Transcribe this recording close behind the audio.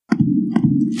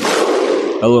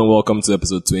Hello and welcome to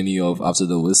episode 20 of After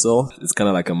the Whistle. It's kind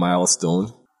of like a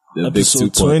milestone. The Episode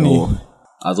big 2.0. 20.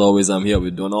 As always, I'm here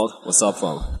with Donald. What's up,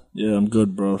 fam? Yeah, I'm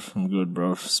good, bro. It's been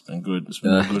good. It's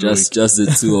been a good week. Just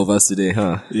the two of us today,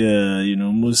 huh? Yeah, you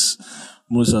know, Moose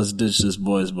has ditched his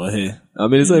boys, but hey. I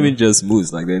mean, it's not even just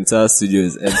Moose. Like, the entire studio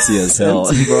is empty as hell.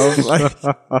 Bro, like,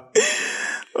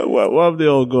 what have they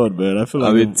all got, man? I feel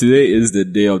like today is the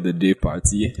day of the day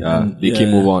party. They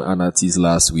came over on Anatis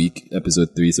last week,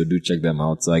 episode 3, so do check them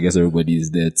out. So I guess everybody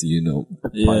is there to,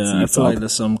 party. I feel like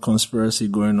there's some conspiracy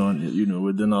going on,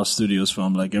 within our studios,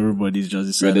 fam. Like, everybody's just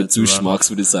decided We're the two schmucks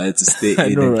who decided to stay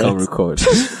in and come record.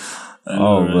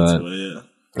 Man.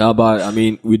 But I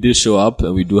mean, we did show up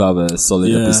and we do have a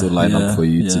solid episode lineup for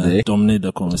you today. Dominate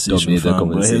the conversation, fam.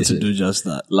 We're here to do just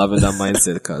that. Loving that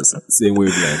mindset, cuz. Same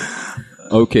wavelength.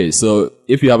 Okay, so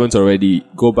if you haven't already,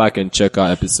 go back and check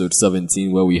out episode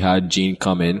 17 where we had Gene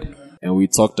come in and we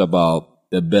talked about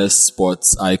the best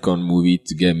sports icon movie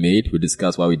to get made. We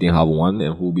discussed why we didn't have one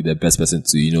and who will be the best person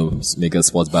to, make a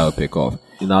sports biopic of.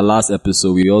 In our last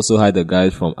episode, we also had the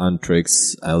guys from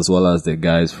Antrix as well as the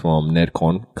guys from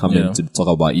Netcon come in to talk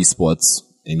about esports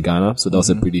in Ghana. So that was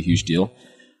a pretty huge deal.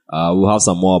 We'll have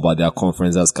some more about their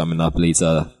conference that's coming up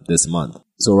later this month.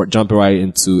 So we're jumping right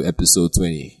into episode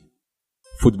 20.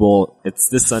 Football, it's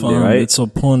this Sunday, right? It's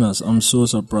upon us. I'm so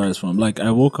surprised, fam. Like,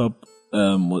 I woke up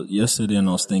yesterday and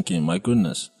I was thinking, my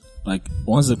goodness, like,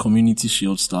 once the Community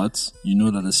Shield starts, you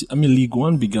know that League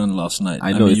One began last night.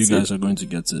 I know you guys are going to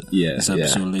get to this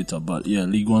episode later, but yeah,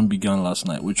 League One began last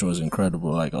night, which was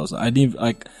incredible. Like,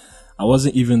 I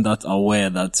wasn't even that aware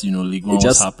that, League One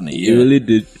was happening. It really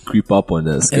did creep up on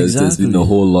us because there's been a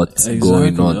whole lot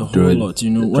going on during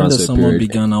the when the summer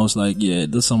began, I was like,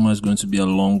 this summer is going to be a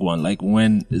long one. Like,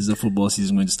 when is the football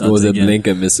season going to start again? It was a blink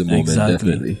and miss a moment,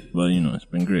 definitely. But, it's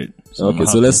been great. So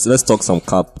let's talk some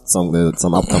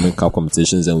upcoming cup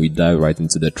competitions and we dive right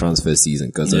into the transfer season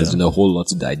because there's been a whole lot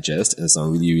to digest and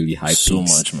some really, really high So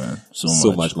peaks. much, man.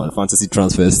 So much, man. Fantasy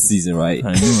transfer season, right?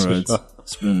 I know, right?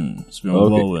 It's been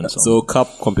whirlwind. So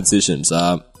cup competitions.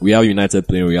 We have United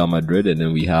playing Real Madrid, and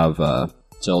then we have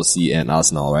Chelsea and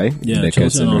Arsenal, right? Yeah,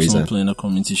 Chelsea and Arsenal playing a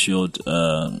Community Shield.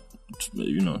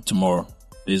 Tomorrow,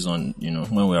 based on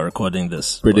when we are recording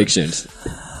this. Predictions.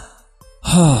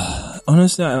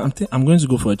 Honestly, I'm going to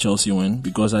go for a Chelsea win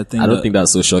because I don't think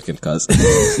that's so shocking, cuz.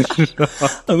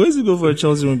 I'm going to go for a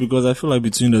Chelsea win because I feel like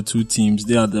between the two teams,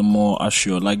 they are the more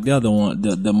assured. Like, they are the one,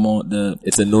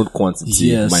 it's a known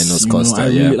quantity minus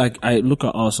Costa. I look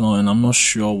at Arsenal and I'm not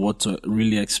sure what to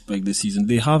really expect this season.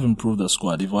 They have improved the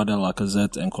squad. They've added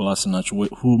Lacazette and Kolasinac,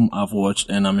 whom I've watched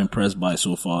and I'm impressed by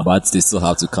so far. But they still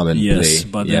have to come and play. Yes,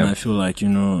 but then I feel like,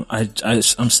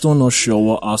 I'm still not sure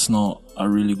what Arsenal are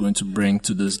really going to bring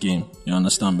to this game. You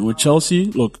understand me? With Chelsea,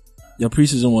 look, their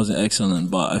preseason wasn't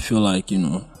excellent, but I feel like,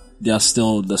 they are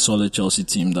still the solid Chelsea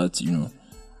team that,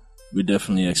 we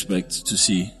definitely expect to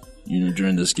see,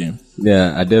 during this game.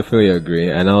 Yeah, I definitely agree.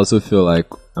 And I also feel like,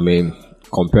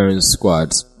 comparing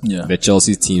squads, the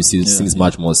Chelsea team seems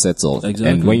much more settled. Exactly.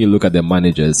 And when you look at the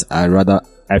managers, I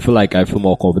feel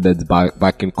more confident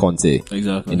backing Conte.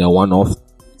 Exactly. In a one-off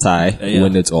tie,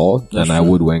 win it all, than I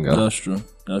would Wenger. That's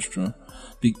true.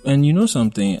 And you know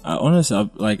something?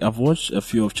 I've watched a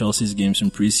few of Chelsea's games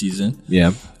in preseason.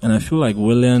 Yeah. And I feel like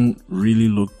Willian really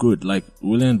looked good. Like,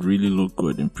 Willian really looked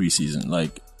good in preseason.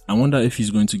 Like, I wonder if he's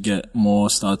going to get more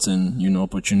starting,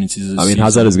 opportunities this season.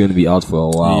 Hazard is going to be out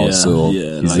for a while, he's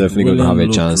definitely going to have a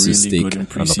chance to stake an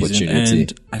opportunity.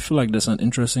 And I feel like there's an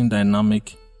interesting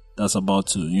dynamic that's about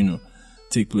to,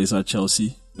 take place at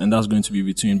Chelsea. And that's going to be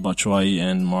between Batshuayi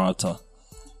and Morata.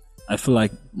 I feel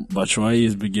like Batshuayi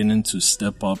is beginning to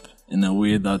step up in a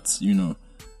way that,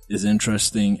 is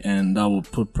interesting and that will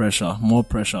put more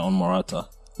pressure on Morata.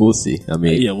 We'll see.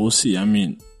 We'll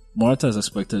see. Morata is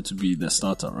expected to be the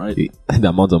starter, right? The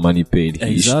amount of money paid,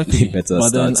 exactly. Better but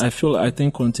start. then I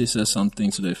think Conte says something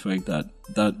to the effect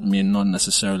that may not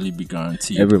necessarily be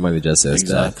guaranteed. Every manager says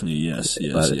exactly. Yes.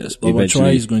 But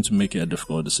Batshuayi is going to make a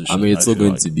difficult decision. It's still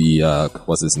going to be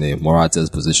what's his name, Morata's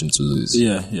position to lose.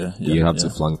 Yeah. You have to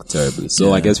flunk terribly.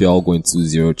 So I guess we're all going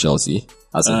 2-0 Chelsea.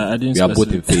 We are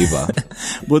both in favor.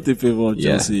 Both in favor of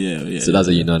Chelsea, yeah. So that's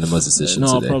a unanimous decision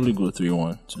today. I'll probably go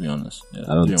 3-1, to be honest. Yeah,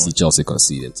 I don't see Chelsea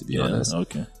conceding, to be honest.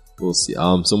 Okay. We'll see.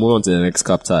 So move on to the next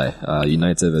cup tie.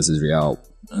 United versus Real.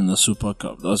 And the Super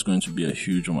Cup. That's going to be a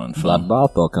huge one.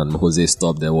 Gladbach, or can Jose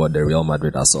stop the Real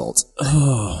Madrid assault?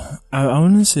 I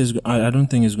wouldn't say I don't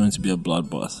think it's going to be a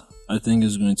bloodbath. I think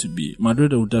it's going to be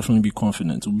Madrid will definitely be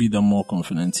confident. Will be the more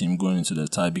confident team going into the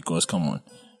tie because, come on,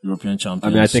 European champions. I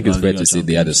mean, I think it's fair to say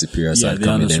they are the superior side coming in.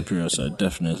 Yeah, they are the superior side,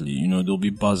 definitely. You know, they'll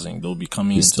be buzzing. They'll be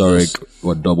coming historic into this.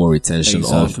 or double retention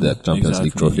of the Champions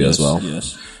League trophy as well.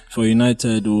 Yes. For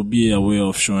United, it will be a way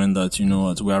of showing that, you know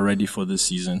what, we are ready for this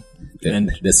season. And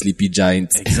the sleepy giant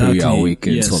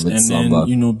reawakens from its slumber. And then,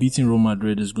 you know, beating Real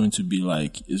Madrid is going to be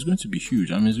it's going to be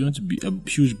huge. I mean, it's going to be a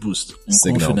huge boost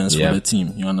in confidence for the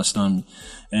team. You understand me?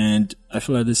 And I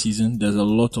feel like this season, there's a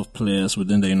lot of players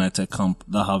within the United camp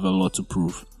that have a lot to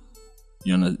prove.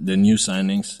 You know, the new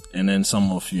signings, and then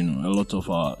some of, you know, a lot of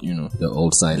our, you know, the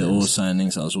old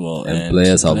signings as well. And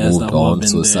players have moved on,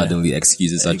 so suddenly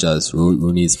excuses such as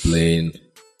Rooney's playing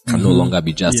can no longer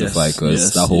be justified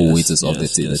because that whole weight is off the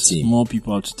team. More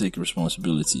people have to take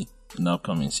responsibility in the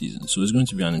upcoming season. So it's going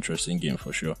to be an interesting game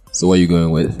for sure. So what are you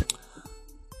going with?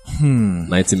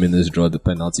 90 minutes draw, the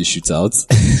penalty shootout?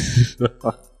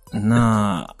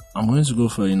 Nah, I'm going to go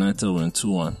for United win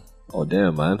 2-1. Oh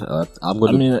damn, man! I'm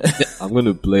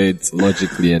gonna play it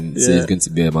logically and say it's going to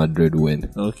be a Madrid win.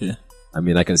 Okay. I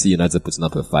mean, I can see United putting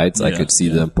up a fight. I could see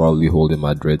them probably holding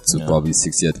Madrid to probably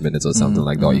 60th minute or something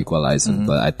like that, or equalizing.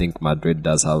 But I think Madrid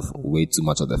does have way too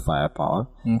much of the firepower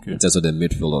in terms of the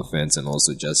midfield offense and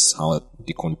also just how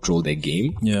they control their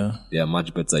game. Yeah, they are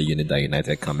much better unit than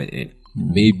United coming in.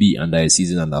 Maybe under a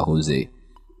season under Jose,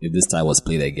 if this tie was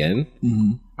played again,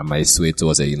 I might sway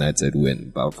towards a United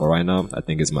win. But for right now, I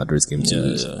think it's Madrid's game to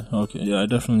lose. Yeah. Okay. Yeah, I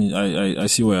definitely. I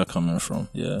see where you're coming from.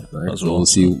 Yeah. Right. So we'll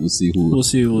see who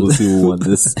won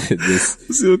this. We'll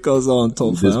see who comes out on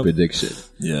top. This prediction.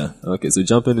 Yeah. Okay. So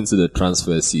jumping into the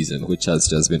transfer season, which has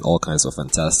just been all kinds of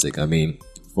fantastic. I mean,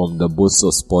 from the boosts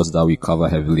of sports that we cover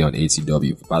heavily on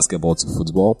ATW, basketball to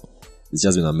football, it's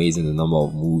just been amazing the number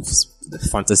of moves. The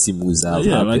fantasy moves that have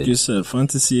happened. Like you said,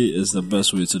 fantasy is the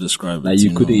best way to describe it. Like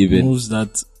you couldn't even moves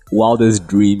that wildest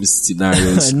dreams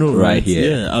scenarios I know, right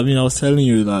here. Yeah, I mean, I was telling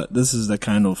you that this is the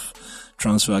kind of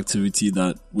transfer activity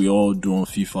that we all do on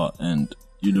FIFA, and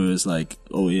you know, it's like,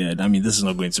 oh yeah, I mean, this is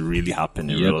not going to really happen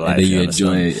in real life. And then you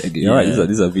enjoy it. You're right,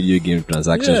 these are video game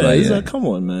transactions right here. Like, come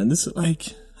on, man. This is like,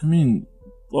 I mean,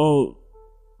 well,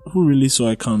 who really saw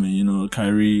it coming? You know,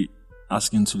 Kyrie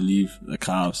asking to leave the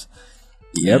Cavs.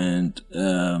 Yep. And,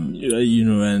 you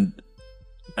know, and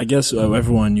I guess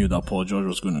everyone knew that Paul George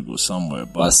was going to go somewhere.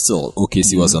 But still,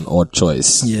 OKC was an odd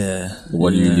choice. Yeah.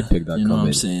 What do you really pick that You know what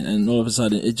I'm saying? And all of a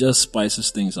sudden, it just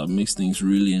spices things up, makes things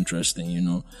really interesting, you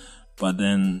know. But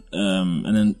then,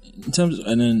 and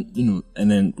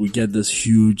then we get this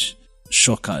huge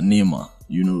shocker, Neymar,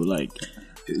 you know, like.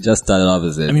 It just started off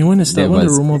as I mean, when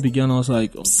the rumor began, I was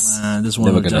like, oh man, this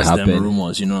one was just them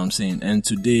rumors, you know what I'm saying? And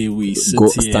today we sit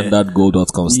here.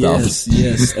 Standardgoal.com stuff.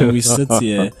 Yes. And we sit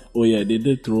here. Oh yeah, they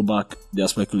did throw back their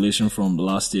speculation from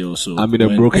last year or so. I mean,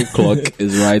 a broken clock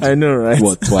is right. I know, right?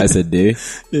 What, twice a day?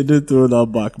 They did throw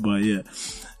that back, but yeah.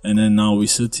 And then now we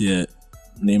sit here.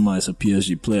 Neymar is a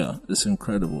PSG player. It's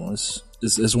incredible. It's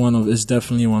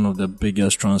definitely one of the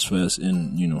biggest transfers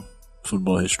in, you know,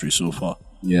 football history so far.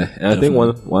 Yeah, and definitely.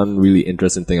 I think one really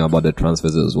interesting thing about the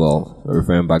transfers as well,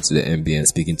 referring back to the NBA and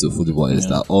speaking to football, is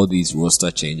that all these roster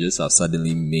changes have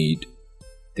suddenly made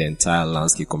the entire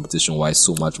landscape competition-wise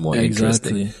so much more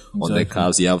interesting. On the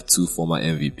Cavs, you have 2 former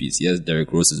MVPs. Yes,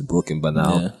 Derrick Rose is broken, but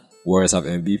now Warriors have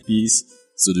MVPs,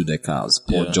 so do the Cavs.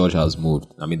 Paul George has moved.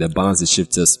 I mean, the balance is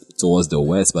shifted towards the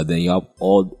West, but then you have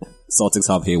Celtics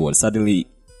have Hayward. Suddenly,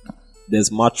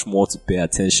 there's much more to pay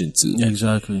attention to.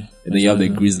 Exactly. And then you have the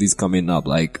Grizzlies coming up,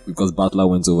 like, because Butler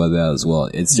went over there as well.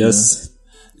 It's just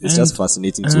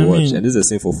fascinating to watch. And this is the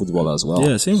same for football as well.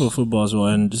 Yeah, same for football as well.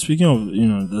 And speaking of, you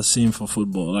know, the same for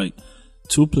football, like,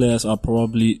 two of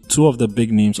the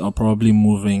big names are probably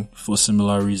moving for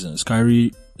similar reasons.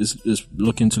 Kyrie is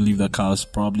looking to leave the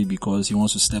Cavs probably because he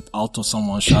wants to step out of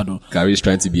someone's shadow. Kyrie's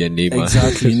trying to be a Neymar.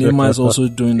 Exactly. Neymar is also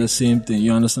doing the same thing.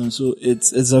 You understand? So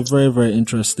it's a very, very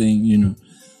interesting, you know,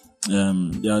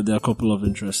 there are a couple of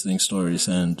interesting stories,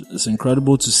 and it's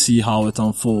incredible to see how it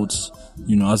unfolds,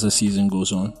 you know, as the season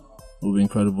goes on. It'll be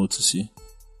incredible to see.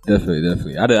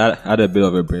 Definitely. I had a bit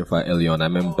of a brain fart early on. I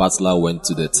mean, Butler went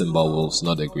to the Timberwolves,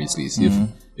 not the Grizzlies.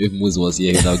 If Moose was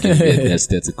here, he'd have given me a test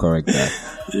to correct that.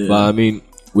 Yeah. But I mean,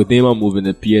 with Neymar moving,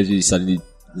 the PSG suddenly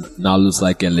now looks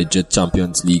like a legit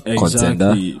Champions League contender.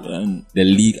 And the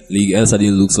league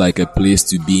suddenly looks like a place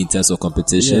to be in terms of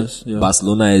competition. Yes.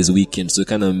 Barcelona is weakened, so it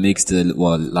kind of makes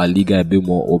La Liga a bit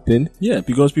more open. Yeah,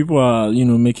 because people are, you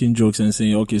know, making jokes and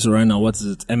saying, okay, so right now, what is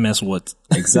it? MS what?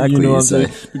 Exactly. You know what I'm saying?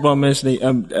 People are mentioning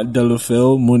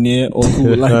Delofeu, Mounier, or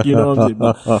who, like, you know what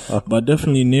I'm saying? But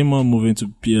definitely Neymar moving to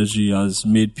PSG has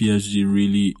made PSG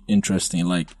really interesting.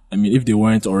 Like, I mean, if they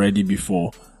weren't already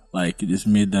before, Like, this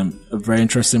made them a very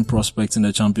interesting prospect in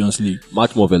the Champions League.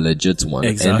 Much more of a legit one.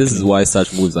 Exactly. And this is why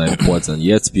such moves are important.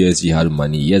 Yes, PSG had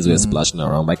money. Yes, we were splashing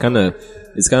around. But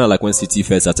it's kind of like when City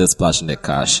first started splashing the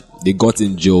cash. They got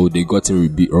in Joe, they got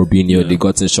in Robinho, they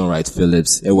got in Sean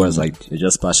Wright-Phillips. Everyone's like, they're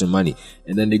just splashing money.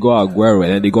 And then they got Aguero,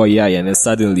 and then they got Yaya, and then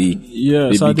suddenly,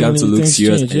 they began to look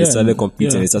serious, and they started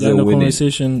competing, they started winning.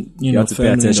 You have to pay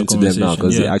attention to them now,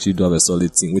 because they actually do have a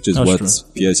solid team, which is what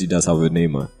PSG does have with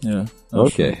Neymar. Yeah.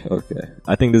 Okay.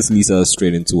 I think this leads us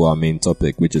straight into our main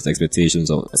topic, which is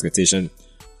expectation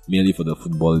mainly for the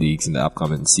football leagues in the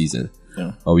upcoming season.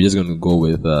 Yeah. We're just going to go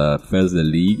with first the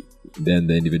league, then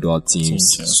the individual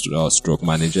teams, stroke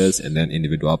managers, and then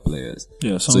individual players.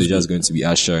 Yeah, so it's just going to be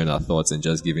us sharing our thoughts and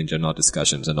just giving general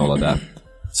discussions and all of that.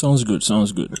 Sounds good.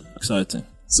 Exciting.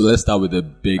 So let's start with the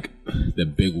big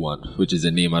one, which is the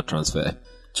Neymar transfer.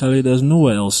 Charlie, there's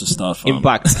nowhere else to start from.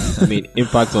 Impact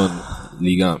on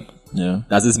Ligue 1. Yeah.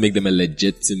 Does this make them a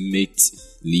legitimate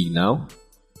league now?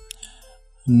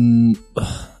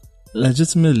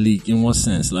 Legitimate league in what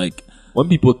sense? Like, when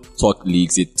people talk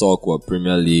leagues, they talk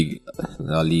Premier League,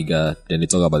 La Liga, then they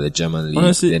talk about the German league,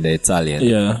 honestly, then the Italian.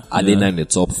 Yeah. Are they now in the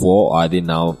top 4 or are they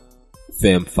now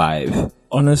firm 5?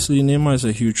 Honestly, Neymar is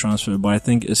a huge transfer, but I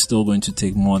think it's still going to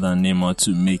take more than Neymar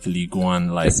to make Ligue 1.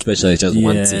 Like, especially just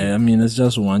one team. Yeah, I mean, it's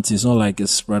just one team. It's not like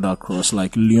it's spread across.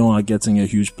 Like, Lyon are getting a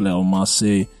huge player, or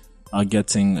Marseille are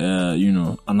getting,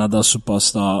 another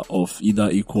superstar of either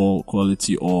equal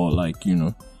quality or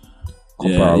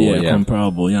comparable.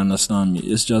 Comparable. You understand me?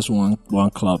 It's just one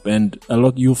club, and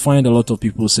you find a lot of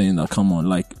people saying that, come on,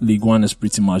 like, Ligue 1 is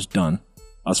pretty much done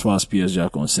as far as PSG are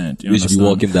concerned. We should be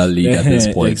walking that league at this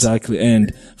point. Exactly.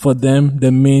 And for them,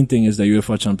 the main thing is the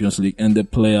UEFA Champions League and the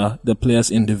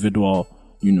player's individual,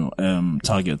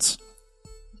 targets.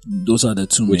 Those are the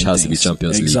two main things. Which has to be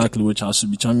Champions League. Exactly, which has to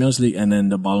be Champions League, and then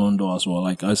the Ballon d'Or as well.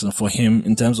 Like, as for him,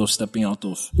 in terms of stepping out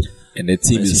of... And the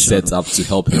team is set up to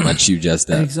help him achieve just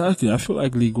that. Exactly. I feel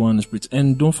like Ligue 1 is pretty...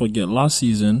 And don't forget, last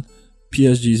season,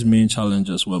 PSG's main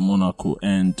challengers were Monaco,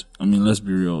 and, I mean, let's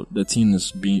be real, the team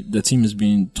is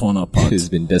being torn apart. It's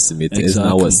been decimated.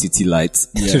 Exactly. It's now a City Lights.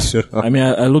 Yeah. I mean,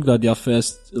 I looked at their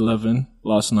first 11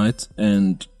 last night,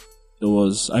 and it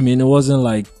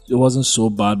wasn't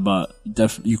so bad, but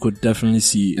you could definitely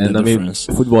see the difference.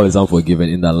 I mean, football is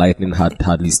unforgiving in that lightning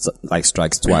hardly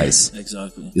strikes twice.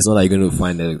 Exactly. It's not like you're going to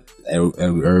find a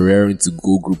raring to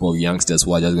go group of youngsters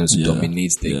who are just going to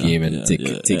dominate the game and take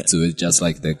to it, just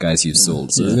like the guys you've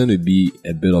sold. So it's going to be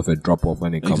a bit of a drop off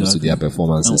when it comes to their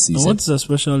performance this season. And what's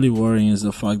especially worrying is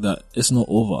the fact that it's not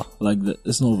over.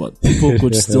 It's not over. People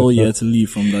could still yet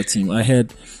leave from that team. I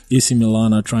heard AC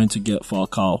Milan are trying to get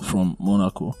Falcao from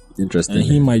Monaco. Interesting. And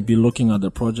he might be looking at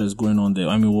the projects going on there.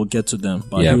 I mean, we'll get to them,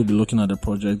 but he will be looking at the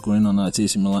project going on at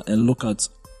AC Milan and look at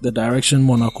the direction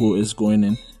Monaco is going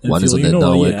in. And one is on the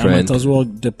downward trend. I might as well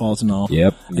dip out now.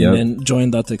 And then join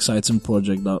that exciting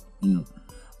project that,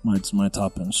 might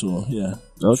happen. So, yeah.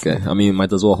 Okay. I mean,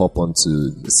 might as well hop on to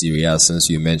the Serie A since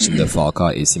you mentioned the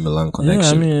Falcao AC Milan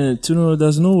connection. Yeah, I mean,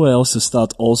 there's nowhere else to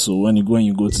start also when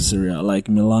you go to Serie A. Like,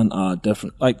 Milan are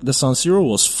definitely, like, the San Siro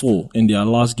was full in their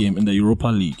last game in the Europa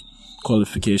League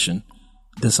qualification.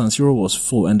 The San Siro was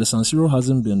full, and the San Siro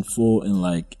hasn't been full in,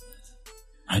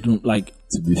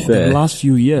 to be fair, the last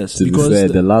few years.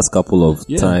 The last couple of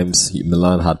times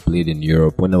Milan had played in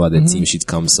Europe, whenever the team sheet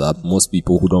comes up, most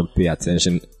people who don't pay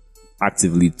attention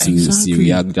actively to Serie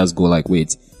A just go like,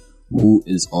 wait, who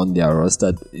is on their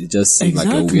roster? It just seemed like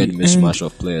a weird mishmash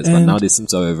of players. But now they seem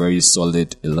to have a very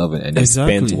solid 11, and they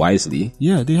spent wisely.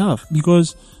 Yeah, they have.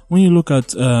 Because when you look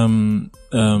at,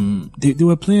 they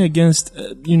were playing against,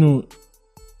 no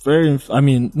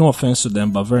offense to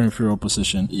them, but very inferior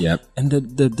opposition. Yep. And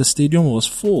the stadium was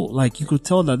full. Like, you could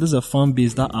tell that there's a fan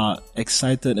base that are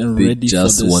excited and ready for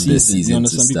the season. You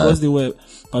understand? Because they were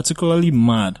particularly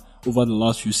mad over the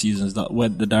last few seasons where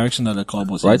the direction that the club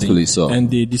was rightfully heading. so.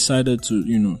 And they decided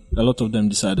to, a lot of them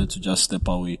decided to just step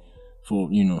away for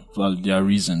their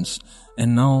reasons.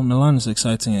 And now Milan is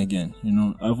exciting again.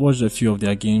 I've watched a few of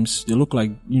their games. They look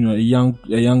like, a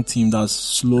young team that's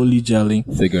slowly gelling.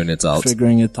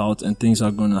 Figuring it out, and things are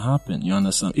going to happen. You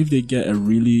understand? If they get a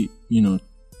really,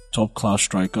 top class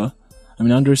striker, I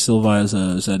mean, Andre Silva is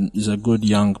a good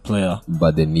young player.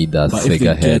 But they need that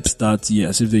figurehead. If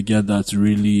they get that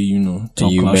really, top class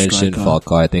striker. You mentioned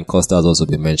Falcao. I think Costa's also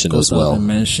been mentioned as well.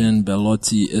 Mentioned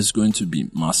Belotti is going to be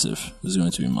massive.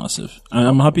 And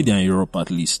I'm happy they're in Europe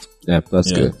at least. Yeah,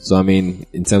 that's good. So, I mean,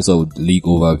 in terms of league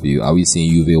overview, are we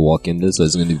seeing Juve walk in this, or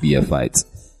is it going to be a fight?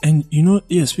 And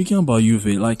speaking about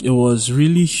Juve, like, it was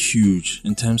really huge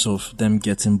in terms of them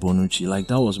getting Bonucci. Like,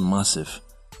 that was massive.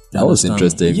 That was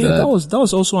interesting. Yeah, that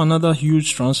was also another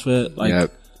huge transfer.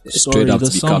 Straight up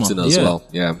to be captain as well.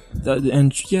 Yeah.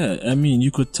 I mean, you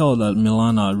could tell that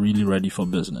Milan are really ready for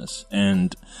business.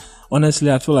 And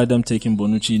honestly, I feel like them taking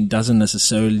Bonucci doesn't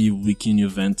necessarily weaken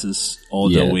Juventus all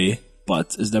the way,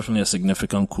 but it's definitely a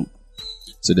significant coup.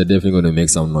 So they're definitely going to make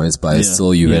some noise, but it's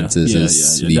still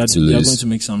Juventus' league to lose. They're going to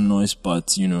make some noise,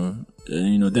 but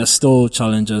there's still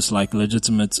challenges, like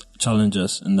legitimate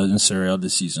challenges in Serie A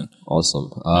this season. Awesome.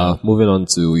 Moving on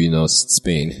to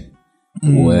Spain.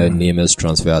 Where Neymar's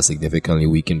transfer has significantly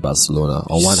weakened Barcelona.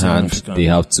 On one hand, they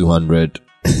have 200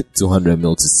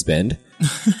 mil to spend.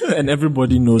 And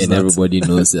everybody knows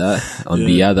that. On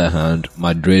the other hand,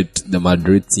 the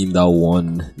Madrid team that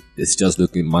won is just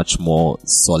looking much more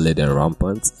solid and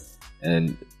rampant.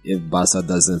 And if Barca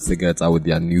doesn't figure it out with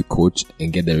their new coach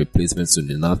and get the replacement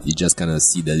soon enough, you just kind of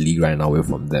see the league right now away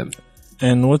from them.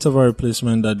 And whatever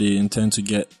replacement that they intend to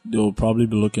get, they will probably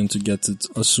be looking to get it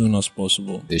as soon as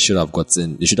possible. They should have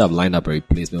lined up a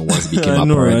replacement once it became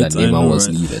apparent that Neymar was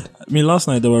leaving. I mean, last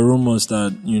night there were rumors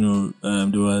that,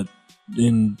 they were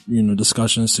in,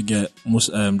 discussions to get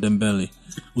Ousmane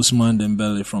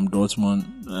Dembele from Dortmund,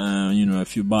 a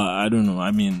few, but I don't know.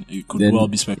 I mean, it could well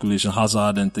be speculation,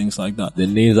 Hazard and things like that. The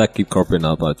names that keep cropping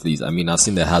up, at least. I mean, I've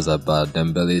seen the Hazard, but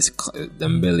Dembele,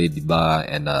 Dybala,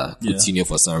 and Coutinho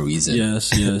for some reason. Yes.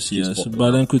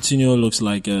 But then Coutinho looks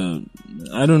like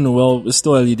I don't know. Well, it's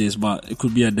still early days, but it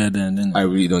could be a dead end. I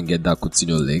really don't get that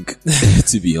Coutinho link,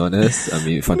 to be honest. I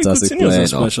mean, fantastic player.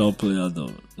 Coutinho's a special player,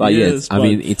 though. But yes, I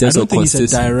mean, in terms of consistency,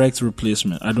 it's a direct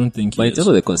replacement. I don't think. But in terms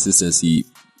of the consistency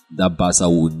that Barca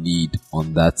would need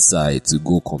on that side to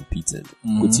go competing,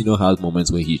 Coutinho has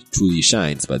moments where he truly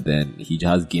shines, but then he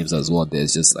has games as well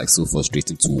that's just like so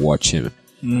frustrating to watch him.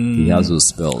 He has those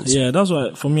spells. Yeah, that's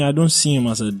why for me I don't see him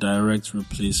as a direct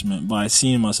replacement, but I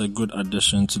see him as a good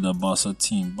addition to the Barca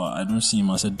team. But I don't see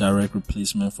him as a direct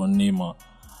replacement for Neymar.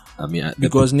 I mean,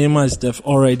 because Neymar is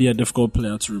already a difficult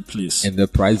player to replace. And the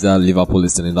price that Liverpool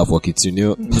is selling that for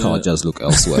Coutinho, I'll just look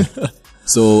elsewhere.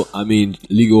 So, I mean,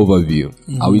 league overview.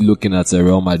 Are we looking at a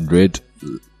Real Madrid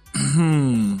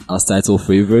as title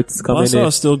favorites coming Barca in?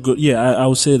 are still good. Yeah, I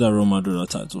would say that Real Madrid are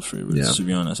title favorites, to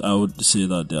be honest. I would say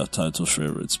that they are title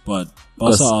favorites. But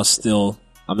Barca are still...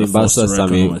 I mean,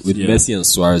 with Messi and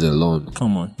Suarez alone.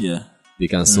 Come on, they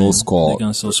can still score. They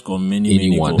can still score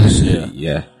many goals.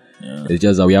 Yeah. It's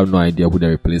just that we have no idea who the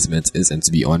replacement is, and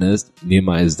to be honest,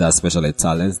 Neymar is that special a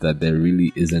talent that there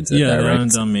really isn't a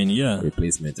direct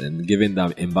replacement. And given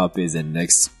that Mbappe is the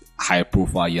next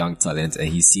high-profile young talent, and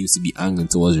he seems to be angling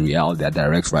towards Real, their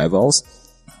direct rivals,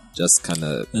 just kind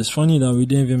of... It's funny that we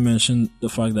didn't even mention the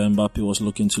fact that Mbappe was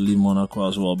looking to leave Monaco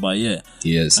as well, but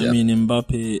Yes, I mean,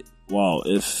 Mbappe, wow,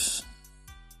 if...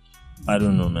 I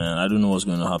don't know, man. I don't know what's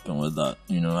going to happen with that.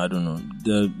 I don't know.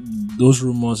 Those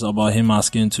rumors about him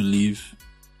asking to leave,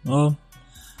 well,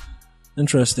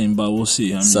 interesting, but we'll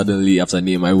see. I mean, suddenly, after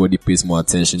Neymar, everybody pays more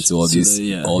attention to all these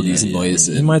noises.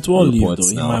 He might well leave, though.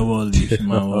 He might well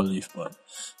leave. But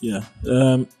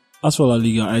as for La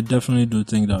Liga, I definitely do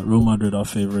think that Real Madrid are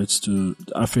favorites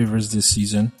this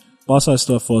season. Barca is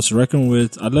still forced to reckon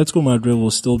with. Atletico Madrid will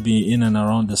still be in and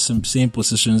around the same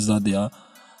positions that they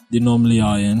normally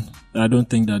are in. I don't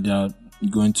think that they are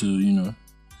going to,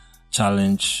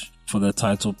 challenge for the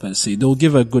title per se. They'll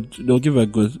give a good challenge,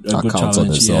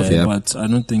 but I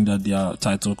don't think that they are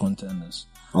title contenders.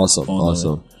 Awesome.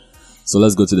 So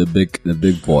let's go to the big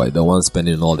boy, the one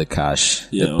spending all the cash.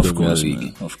 Yeah, the Premier League.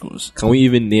 Man, of course. Can we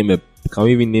even name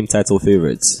title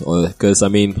favorites? Or because I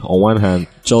mean, on one hand,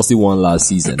 Chelsea won last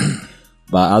season,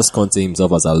 but as Conte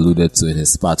himself has alluded to in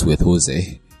his spat with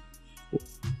Jose,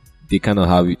 they kind of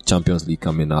have Champions League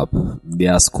coming up.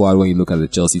 Their squad, when you look at the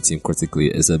Chelsea team critically,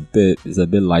 is a bit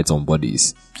light on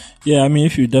bodies. Yeah, I mean,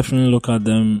 if you definitely look at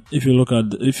them, Chelsea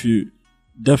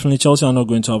are not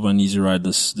going to have an easy ride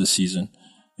this season.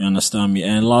 You understand me?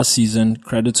 And last season,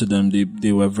 credit to them,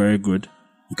 they were very good.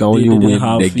 You can only win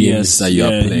the games that you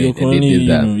are playing, and they did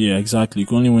that. Exactly. You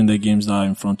can only win the games that are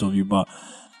in front of you, but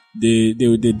they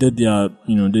did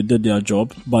their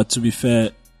job. But to be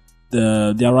fair,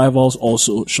 their rivals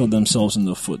also shot themselves in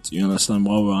the foot. You understand?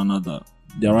 One way or another,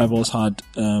 their rivals had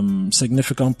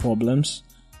significant problems,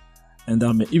 and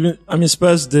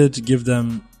Spurs did give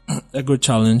them a good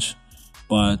challenge,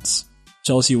 but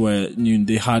Chelsea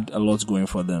they had a lot going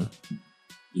for them.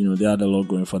 They had a lot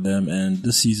going for them, and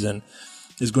this season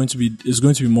is going to be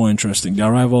more interesting.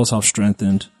 Their rivals have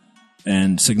strengthened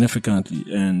and significantly,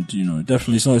 and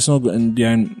definitely it's not good. And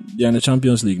they're in the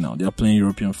Champions League now. They are playing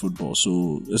European football,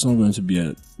 so it's not going to be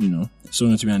it's not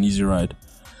going to be an easy ride.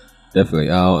 Definitely.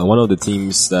 And one of the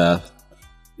teams that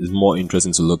is more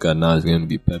interesting to look at now is going to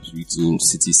be Pep's retooled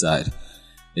City side.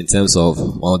 In terms of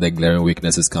all the glaring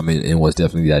weaknesses coming in was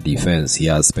definitely their defense. He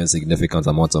has spent significant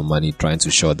amount of money trying to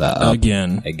shore that up.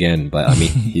 Again. But I mean,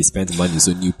 he spent money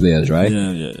on new players, right?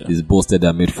 Yeah. He's boosted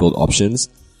their midfield options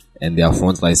and their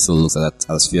front line still looks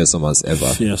as fearsome as ever.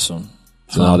 Fearsome.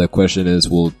 So now the question is,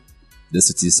 will the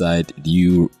City side, do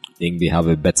you think they have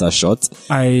a better shot?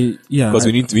 Because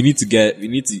we need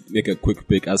to make a quick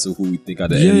pick as to who we think are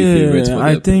the early favorites. For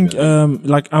I think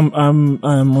I'm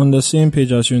on the same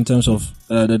page as you in terms of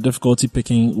the difficulty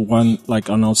picking one like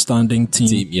an outstanding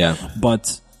team. Yeah,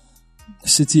 but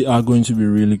City are going to be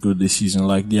really good this season.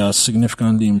 Like they are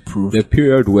significantly improved. The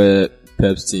period where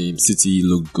Pep's team, City,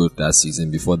 looked good that season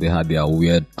before they had their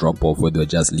weird drop-off where they were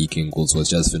just leaking goals was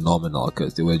just phenomenal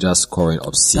because they were just scoring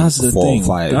obscene 4 or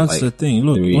 5. That's the thing.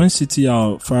 Look, when City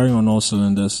are firing on all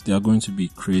cylinders, they are going to be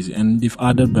crazy. And they've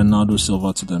added Bernardo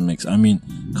Silva to the mix. I mean,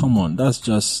 come on, that's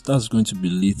going to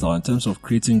be lethal in terms of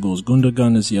creating goals.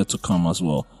 Gundogan is yet to come as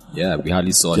well. Yeah, we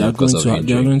hardly saw him because of injury.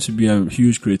 They are going to be a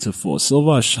huge creative force.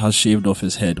 Silva has shaved off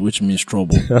his head, which means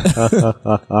trouble. Or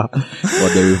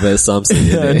the reverse Samson.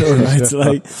 I know,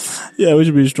 right? Which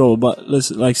means trouble. But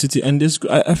listen, like City, and this,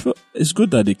 I feel it's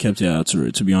good that they kept Yaya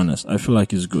Toure, to be honest. I feel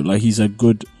like it's good. Like he's a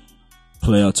good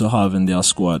player to have in their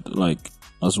squad, like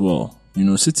as well. You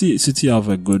know, City have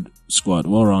a good squad,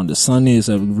 well rounded. Sane is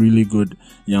a really good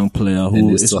young player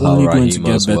who is only going to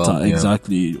get better. Well.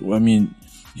 Exactly. I mean,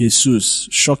 Jesus,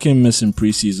 shocking miss in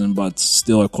preseason, but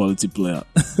still a quality player.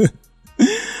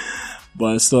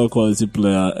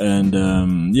 And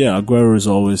Aguero is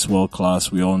always world class.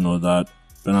 We all know that.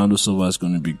 Bernardo Silva is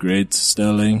going to be great.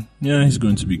 Sterling, he's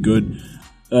going to be good.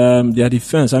 Their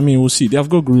defense, I mean, we'll see. They have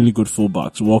got really good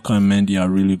fullbacks. Walker and Mendy are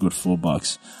really good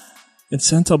fullbacks. And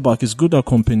centre back, it's good that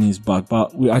Kompany is back,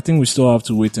 but I think we still have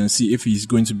to wait and see if he's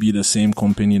going to be the same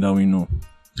Kompany that we know.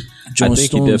 I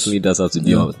think he definitely does have to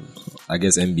be on, I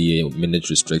guess, NBA minute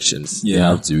restrictions. They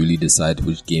have to really decide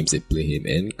which games they play him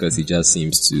in because he just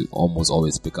seems to almost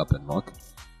always pick up a knock.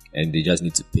 And they just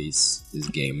need to pace his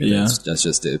game. That's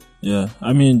just it. Yeah.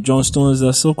 I mean, John Stones,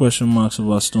 there's still question marks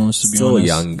about Stones, to be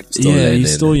honest. Still young,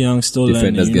 he's still young, still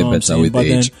Defenders learning. Defenders get better with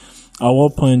age. Then, at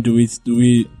what point do we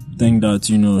think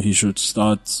that, he should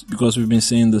start? Because we've been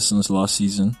saying this since last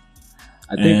season.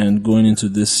 And going into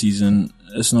this season,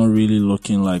 it's not really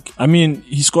looking like. I mean,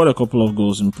 he scored a couple of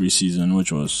goals in preseason,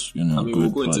 which was, good. We'll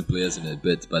go into players in a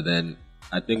bit, but then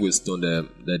I think with Stone,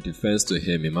 the defense to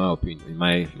him, in my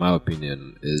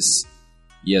opinion, is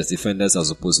yes, defenders are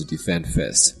supposed to defend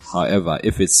first. However,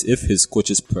 if his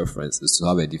coach's preference is to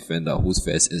have a defender whose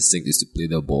first instinct is to play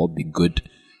the ball, be good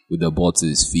with the ball to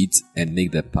his feet, and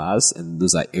make the pass, and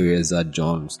those are areas that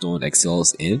John Stone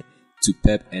excels in. To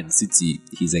Pep and City,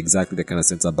 he's exactly the kind of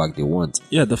centre back they want.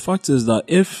 Yeah, the fact is that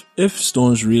if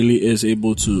Stones really is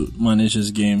able to manage his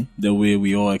game the way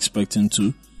we all expect him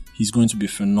to, he's going to be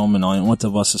phenomenal in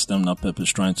whatever system that Pep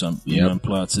is trying to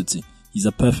employ at City. He's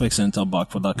a perfect centre back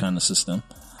for that kind of system.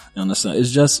 You understand? It's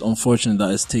just unfortunate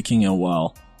that it's taking a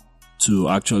while to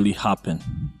actually happen.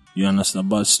 You understand?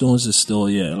 But Stones is still,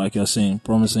 like you're saying,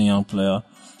 promising young player,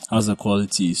 has the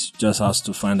qualities, just has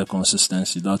to find the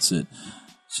consistency. That's it.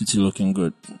 City looking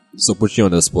good. So put you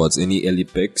on the spot. Any early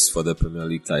picks for the Premier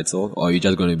League title? Or are you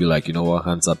just going to be like, you know what,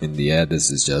 hands up in the air,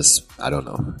 this is just, I don't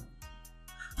know.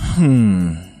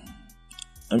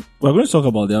 We're going to talk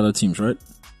about the other teams, right?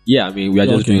 Yeah, I mean, we are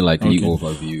just doing like league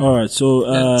overview. Alright, so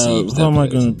who am I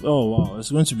going to... Oh, wow,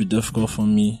 it's going to be difficult for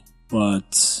me,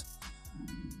 but...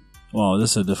 Wow,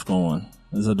 this is a difficult one.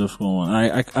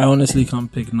 I honestly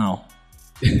can't pick now.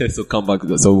 So we'll come back to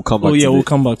that. We'll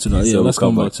come back to that. Yeah, let's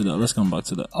come back to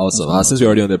that. Awesome. Since we're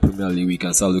already on the Premier League, we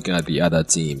can start looking at the other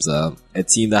teams. A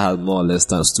team that has more or less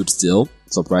stood still.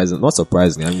 Not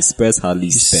surprisingly. I mean, Spurs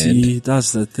hardly spent. See,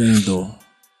 that's the thing though.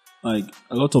 Like,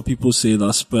 a lot of people say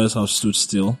that Spurs have stood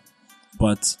still,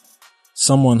 but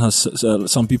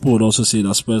some people would also say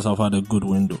that Spurs have had a good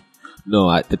window. No,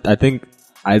 I think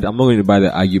I'm not going to buy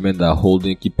the argument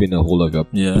that keeping a hold of your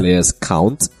players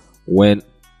count when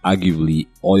arguably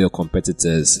all your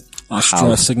competitors are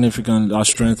strengthening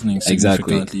significantly.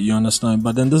 Exactly. You understand?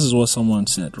 But then this is what someone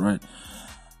said, right?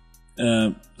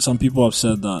 Some people have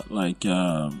said that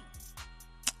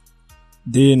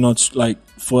they not like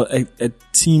for a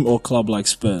team or club like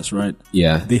Spurs, right?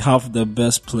 Yeah. They have the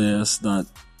best players that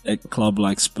a club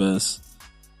like Spurs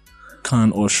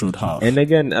can or should have. And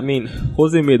again, I mean,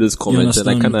 Jose made this comment and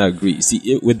I kind of agree.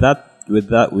 See, with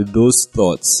those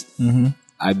thoughts,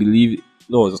 I believe.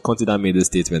 No, it was Conte that made the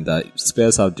statement that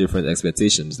Spurs have different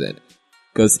expectations then.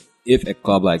 Because if a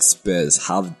club like Spurs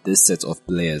have this set of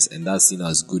players and that's seen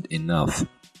as good enough,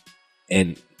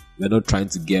 and we're not trying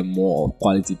to get more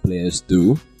quality players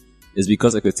through, is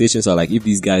because expectations are like, if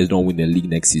these guys don't win the league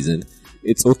next season,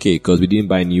 it's okay because we didn't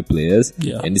buy new players,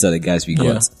 and these are the guys we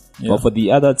got. But for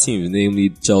the other teams, namely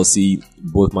Chelsea,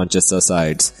 both Manchester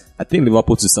sides, I think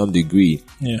Liverpool to some degree,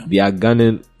 they are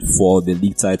gunning for the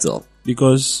league title.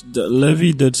 Because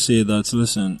Levy did say that,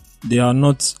 listen, they are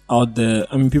not out there.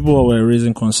 I mean, people were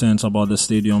raising concerns about the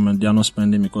stadium and they are not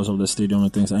spending because of the stadium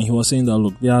and things. And he was saying that,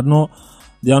 look, they are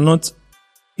not,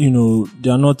 you know,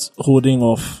 they are not holding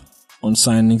off on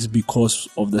signings because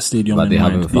of the stadium in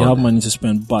mind. They have money to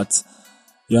spend, but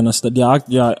you understand,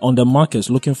 they are on the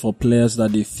markets looking for players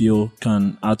that they feel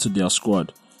can add to their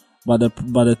squad. But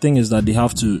the thing is that they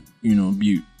have to, you know,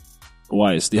 be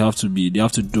wise. They have to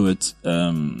do it,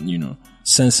 you know,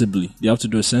 sensibly. They have to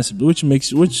do it sensibly,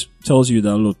 which tells you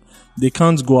that, look, they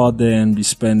can't go out there and be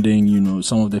spending, you know,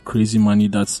 some of the crazy money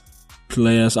that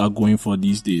players are going for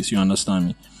these days. You understand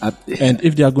me? And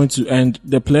if they are going to, and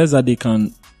the players that they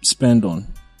can spend on,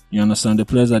 you understand, the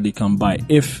players that they can buy,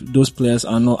 if those players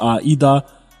are either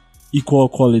equal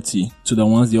quality to the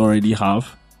ones they already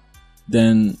have,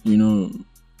 then, you know,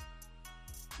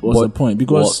 what's the point?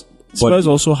 Because Spurs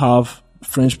also have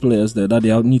French players there that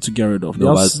they need to get rid of.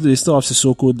 They still have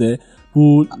Sissoko there,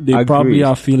 who they probably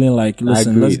are feeling like,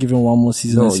 listen, let's give him one more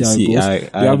season and see how it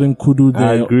goes. They have Nkudu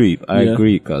there. I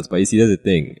agree, cause, but you see, that's the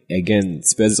thing. Again,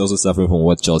 Spurs is also suffering from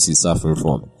what Chelsea is suffering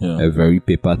from. A very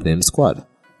paper thin squad.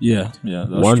 Yeah.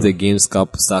 Once the games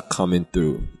start coming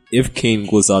through, if Kane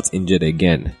goes out injured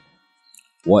again,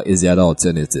 what is the other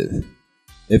alternative?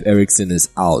 If Eriksen is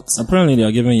out, apparently they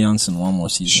are giving Janssen one more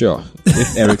season. Sure.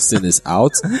 If Eriksen is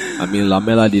out, I mean,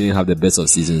 Lamela didn't have the best of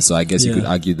seasons, so I guess you could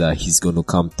argue that he's going to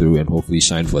come through and hopefully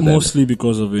shine for them. Mostly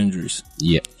because of injuries.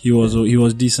 Yeah. He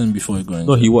was decent before he got injured.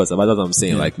 No, he was. But that's what I'm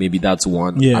saying. Like, maybe that's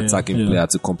one attacking player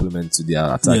to complement to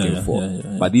their attacking four.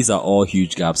 But these are all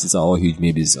huge gaps. These are all huge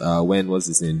maybes. When was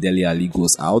his name? Dele Alli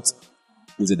goes out.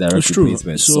 Who's a direct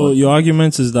replacement? So your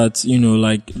argument is that, you know,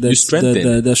 like the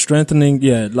strengthening,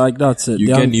 like that's it. You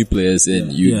get new players in.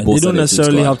 They don't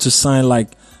necessarily have to sign like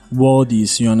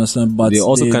worldies, you understand? But they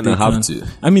also kind of have to.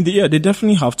 I mean, they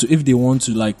definitely have to if they want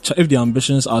to, like, if their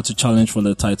ambitions are to challenge for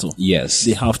the title. Yes,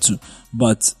 they have to.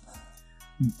 But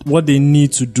what they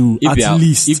need to do,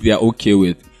 if they are okay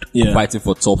with fighting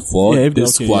for top four,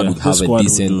 this squad would have a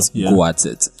decent go at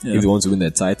it. If they want to win the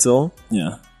title,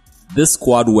 this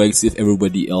squad works if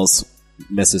everybody else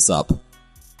messes up.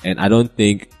 And I don't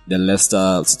think the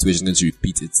Leicester situation is going to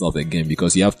repeat itself again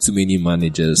because you have too many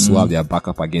managers who have their back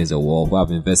up against the wall, who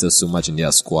have invested so much in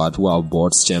their squad, who are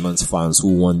boards, chairmen, fans,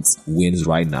 who want wins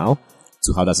right now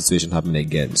to have that situation happen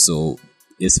again. So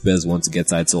if Spurs want to get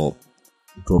title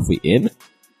trophy in,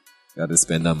 you have to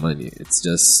spend that money. That's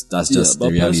just the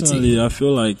reality. Personally, I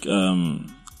feel like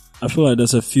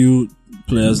there's a few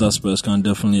players that Spurs can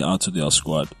definitely add to their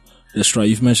squad.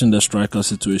 You've mentioned the striker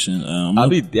situation. I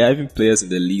mean, there are even players in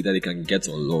the league that they can get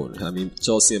on loan. I mean,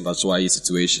 Chelsea and Batshuayi's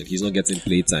situation, he's not getting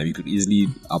playtime. You could easily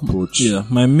approach. Yeah,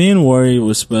 my main worry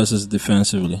with Spurs is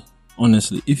defensively.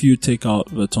 Honestly, if you take out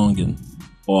Vertonghen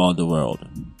or the world,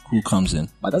 who comes in?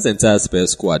 But that's the entire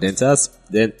Spurs squad.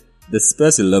 The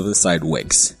Spurs 11 side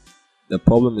works. The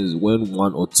problem is when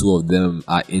one or two of them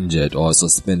are injured or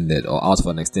suspended or out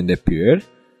for an extended period,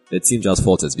 the team just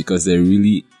falters because there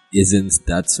really isn't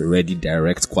that ready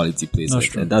direct quality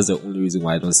placement. And that's the only reason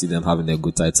why I don't see them having a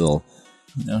good title.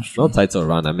 Not title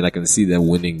run. I mean, I can see them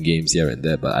winning games here and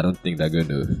there, but I don't think they're going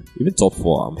to, even top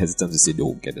four, I'm hesitant to say they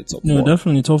will get the top four. No,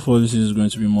 definitely top four this is going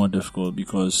to be more difficult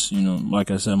because, you know,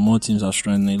 like I said, more teams are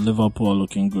strengthening. Liverpool are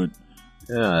looking good.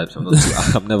 Yeah,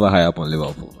 I'm never high up on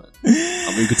Liverpool, man. I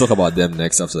mean, we could talk about them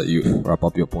next after you wrap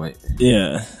up your point.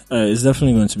 Yeah, it's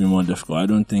definitely going to be more difficult. I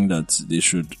don't think that they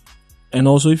should. And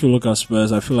also, if you look at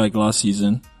Spurs, I feel like last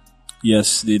season,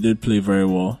 yes, they did play very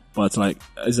well, but like,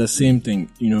 it's the same thing.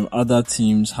 You know, other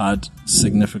teams had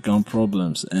significant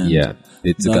problems. And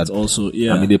they took that also,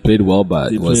 I mean, they played well,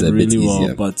 but it was a bit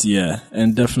easier. But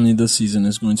and definitely this season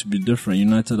is going to be different.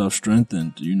 United have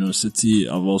strengthened. You know, City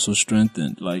have also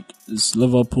strengthened. Like, it's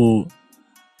Liverpool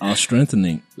are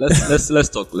strengthening. Let's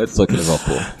talk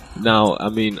Liverpool. Now, I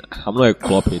mean, I'm not a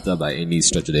Klopp hater by any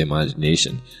stretch of the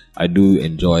imagination. I do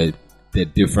enjoy the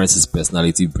difference his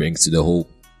personality brings to the whole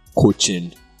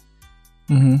coaching.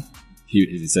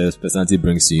 He says personality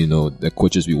brings to, you know, the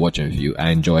coaches we watch and view.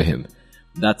 I enjoy him.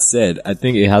 That said, I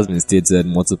think it has been stated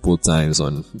multiple times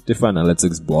on different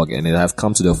analytics blog, and it has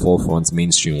come to the forefront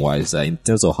mainstream wise that in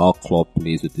terms of how Klopp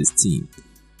plays with his team,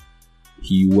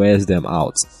 he wears them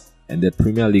out. And the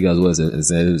Premier League as well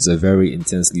is a very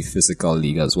intensely physical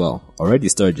league as well. Already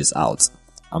Sturridge is out.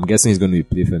 I'm guessing he's going to be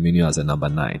playing Firmino as a number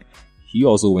 9. He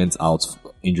also went out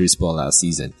injury spell last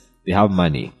season. They have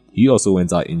Mane. He also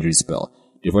went out injury spell.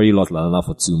 They've already lost Lallana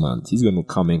for 2 months. He's going to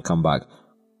come back.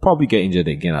 Probably get injured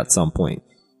again at some point.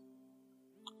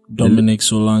 Dominic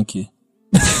Solanke.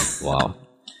 Wow.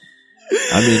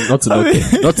 I mean, not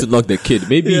to knock the kid.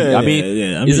 Maybe, I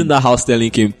mean, isn't that how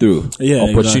Sterling came through? Yeah,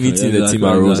 opportunity in the team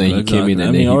arose and he came in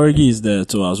and then Origi is there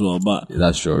too as well, but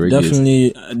that's true.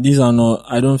 Definitely, these are not.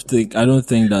 I don't think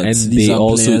that and these are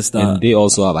players that. And they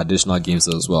also have additional games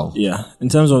as well. Yeah, in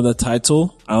terms of the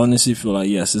title, I honestly feel like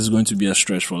yes, this is going to be a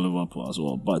stretch for Liverpool as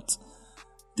well, but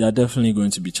they are definitely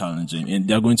going to be challenging, and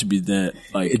they are going to be there.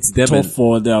 Like it's them top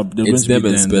 4. They're going to be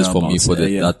and Spurs for me for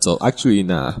that top. Actually,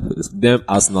 it's them,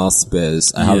 Arsenal,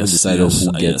 Spurs. I haven't decided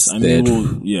who gets third.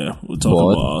 We'll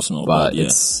talk about Arsenal, but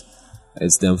it's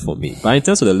them for me. But in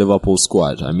terms of the Liverpool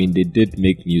squad, I mean, they did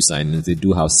make new signings. They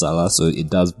do have Salah, so it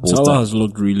does bolster. Salah has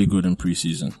looked really good in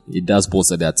preseason. It does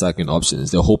bolster the attacking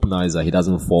options. The hope now is that he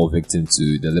doesn't fall victim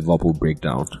to the Liverpool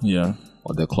breakdown. Yeah,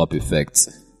 or the Klopp effect.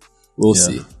 We'll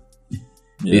see.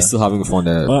 Yeah. They still haven't found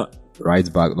a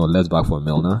left back for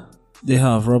Milner. They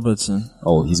have Robertson.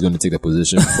 Oh, he's going to take the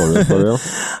position for real.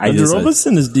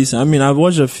 Robertson is decent. I mean, I've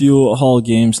watched a few Hull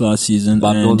games last season,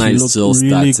 but and Milner he looked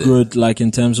really good, like in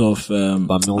terms of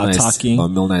attacking. But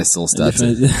Milner is still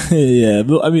starting. Yeah,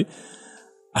 but I mean,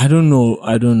 I don't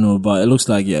know, but it looks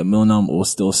like Milner will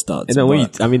still start. And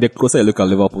then the closer I look at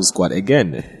Liverpool squad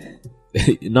again,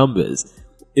 numbers.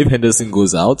 If Henderson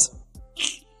goes out,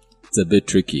 it's a bit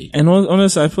tricky. And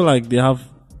honestly, I feel like they have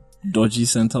dodgy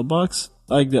centre backs.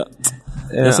 Like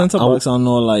the centre backs are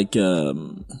not like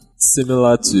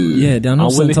similar to they're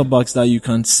not centre backs that you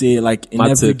can say like in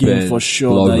Matip every game for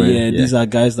sure Lovren, these are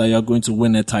guys that you're going to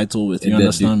win a title with. You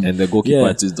understand? And the goalkeeper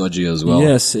is dodgy as well.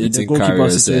 Yes, the goalkeeper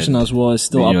situation as well is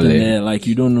still up in there. Like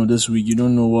you don't know this week, you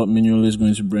don't know what Mignolet is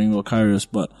going to bring or Karius,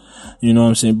 but you know what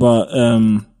I'm saying. But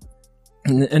and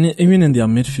even in their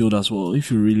midfield as well,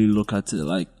 if you really look at it,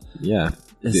 like they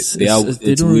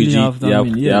don't really have that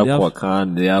many. They have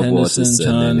Kwakan, they have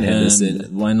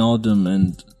Henderson, Wijnaldum,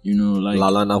 and you know, like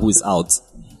Lallana, who is out.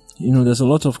 You know, there's a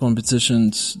lot of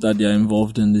competitions that they are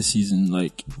involved in this season.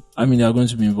 Like, I mean, they are going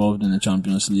to be involved in the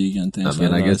Champions League and things. I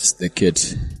mean, I guess the kid.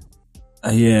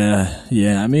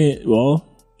 I mean, well.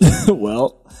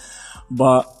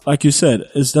 But like you said,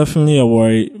 it's definitely a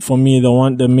worry. For me,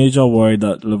 the major worry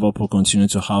that Liverpool continue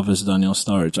to have is Daniel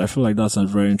Sturridge. I feel like that's a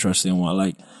very interesting one.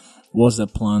 Like, what's the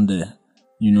plan there?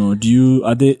 You know,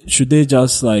 should they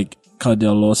just like cut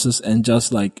their losses and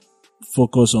just like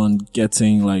focus on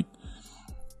getting like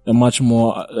a much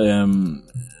more,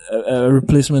 a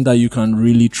replacement that you can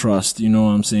really trust, you know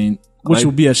what I'm saying? Which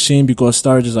would be a shame because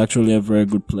Sturridge is actually a very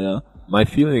good player. My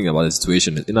feeling about the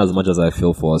situation is, in as much as I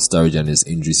feel for Sturridge and his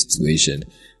injury situation,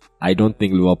 I don't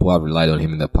think Liverpool have relied on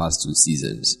him in the past 2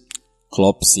 seasons.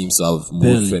 Klopp seems to have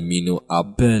moved Firmino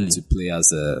up to play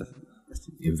as a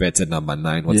inverted number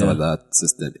 9, whatever that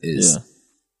system is. Yeah.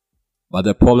 But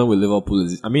the problem with Liverpool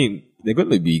is, I mean, they're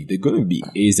going to be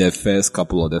the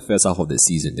first half of the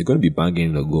season. They're going to be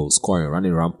banging the goals, scoring,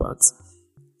 running rampant.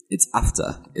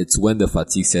 It's when the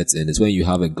fatigue sets in. It's when you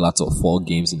have a glut of 4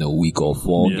 games in a week or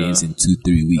 4 games in 2-3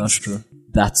 weeks. That's true.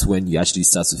 That's when you actually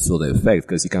start to feel the effect,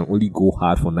 because you can only go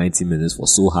hard for 90 minutes for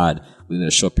so hard within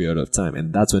a short period of time.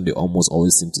 And that's when they almost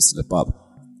always seem to slip up.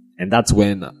 And that's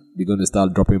when they're going to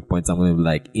start dropping points. I'm going to be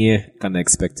like, kind of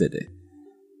expected it.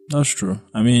 That's true.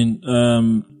 I mean,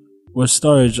 with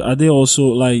Sturridge, are they also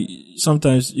like,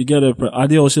 sometimes you are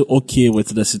they also okay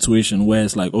with the situation where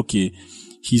it's like, okay,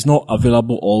 he's not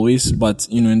available always, but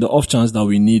you know, in the off chance that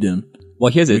we need him,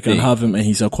 well, here's the thing. We can have him and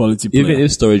he's a quality player. Even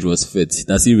if Sturridge was fit,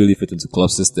 does he really fit into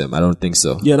Klopp's system? I don't think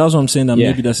so. Yeah, that's what I'm saying, that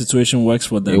maybe the situation works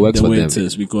for them. It works the way it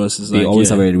is, because it's they always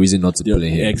have a reason not to play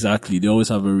him. Exactly. They always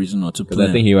have a reason not to play him. Because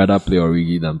I think he'd rather play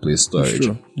Origi than play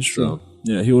Sturridge. It's true.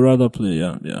 Yeah, he would rather play,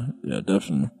 yeah,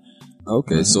 definitely.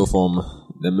 Okay, so from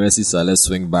the Merseyside, let's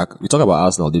swing back. We talked about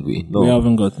Arsenal, did we? No. We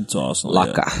haven't gotten to Arsenal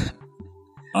yet.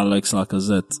 Alex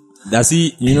Lacazette. Does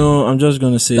he? You know, I'm just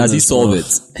gonna say. Does he solve it?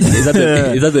 Is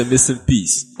that the missing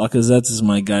piece? Lacazette is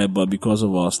my guy, but because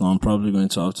of Arsenal, I'm probably going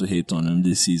to have to hate on him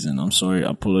this season. I'm sorry.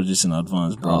 Apologies in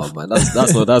advance, bro. Oh man,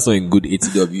 that's not in good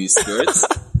ATW spirit.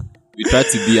 We try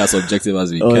to be as objective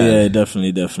as we can. Oh yeah,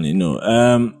 definitely. No,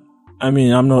 I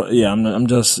mean, I'm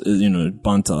just, you know,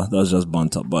 banter. That's just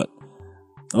banter. But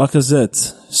Lacazette,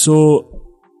 so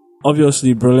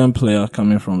obviously brilliant player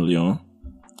coming from Lyon.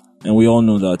 And we all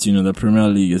know that, you know, the Premier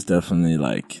League is definitely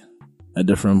like a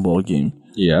different ball game.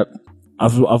 Yep.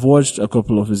 I've watched a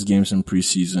couple of his games in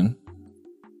preseason,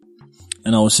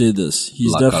 and I will say this: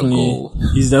 he's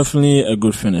definitely a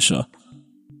good finisher.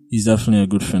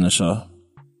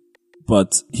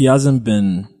 But he hasn't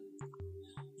been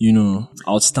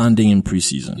outstanding in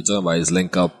preseason. You're talking about his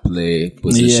link-up play,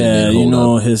 position.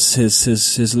 Yeah,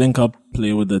 his link-up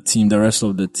play with the team, the rest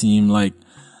of the team. Like,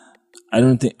 I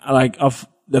don't think, like,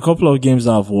 the couple of games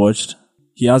that I've watched,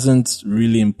 he hasn't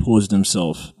really imposed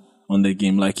himself on the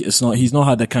game. Like, he's not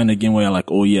had the kind of game where you're like,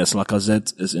 oh yes,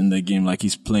 Lacazette is in the game, like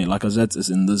he's playing. Lacazette is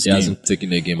in this game. He hasn't taken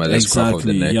the game at the scruff of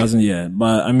the neck. He hasn't,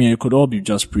 but I mean, it could all be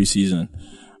just preseason.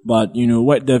 But,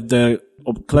 what the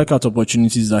clear-cut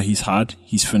opportunities that he's had,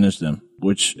 he's finished them,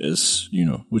 which is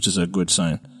a good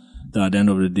sign. That at the end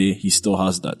of the day, he still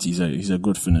has that. He's a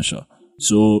good finisher.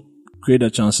 So, create the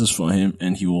chances for him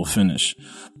and he will finish.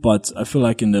 But I feel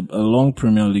like in a long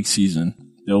Premier League season,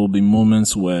 there will be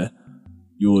moments where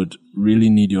you would really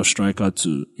need your striker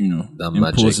to,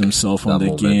 impose himself on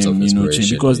the game,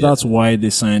 because that's why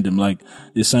they signed him. Like,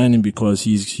 they signed him because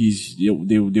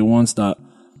they want that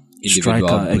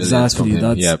striker. Exactly.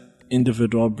 That's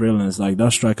individual brilliance. Like,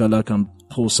 that striker that can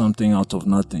pull something out of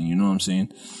nothing. You know what I'm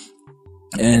saying?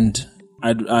 And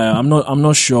I'm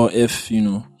not sure if,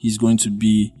 he's going to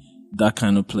be that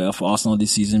kind of player for Arsenal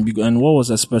this season. And what was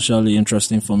especially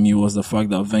interesting for me was the fact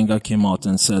that Wenger came out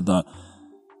and said that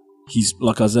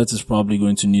Lacazette is probably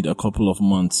going to need a couple of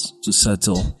months to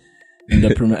settle in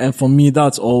the Premier. And for me,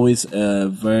 that's always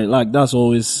that's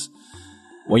always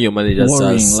when your manager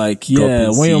starts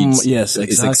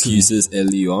excuses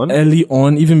early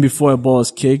on, even before a ball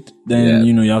is kicked, then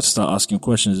you have to start asking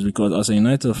questions, because as a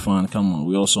United fan, come on,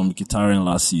 we also saw Mkhitaryan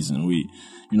last season. You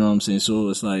know what I'm saying? So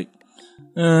it's like,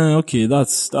 okay,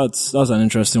 that's an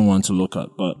interesting one to look at.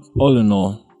 But all in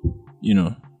all,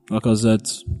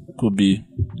 Lacazette could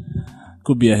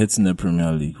be a hit in the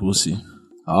Premier League. We'll see.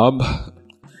 The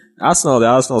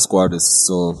Arsenal squad is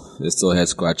still head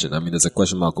scratching. I mean, there's a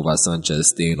question mark over Sanchez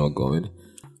staying or going.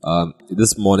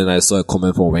 This morning I saw a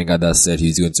comment from Wenger that said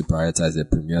he's going to prioritize the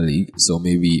Premier League. So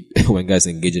maybe Wenger is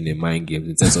engaging in mind games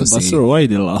in terms of saying. But sir, why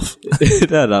did they laugh?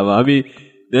 I mean,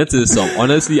 that is some.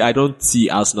 Honestly, I don't see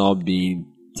Arsenal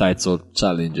being title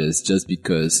challengers just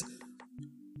because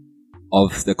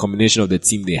of the combination of the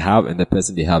team they have and the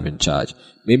person they have in charge.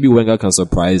 Maybe Wenger can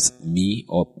surprise me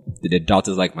or the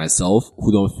doubters like myself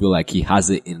who don't feel like he has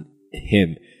it in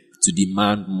him to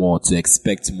demand more, to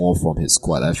expect more from his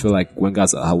squad. I feel like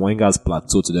Wenger's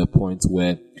plateaued to the point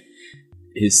where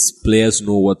his players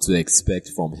know what to expect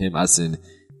from him, as in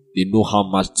they know how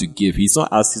much to give. He's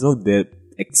not there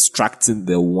extracting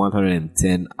the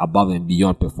 110 above and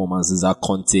beyond performances that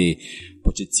Conte,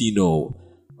 Pochettino,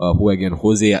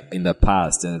 Jose in the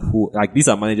past, and these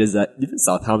are managers that even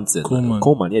Southampton,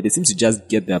 Coleman, they seem to just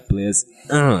get their players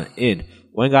in.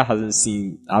 Wenger I haven't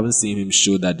seen him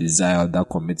show that desire, that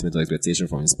commitment or expectation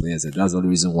from his players, and that's the only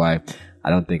reason why I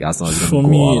don't think Arsenal is going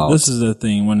to go all out. For me, this is the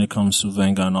thing when it comes to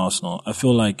Wenger and Arsenal. I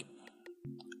feel like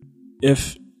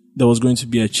if there was going to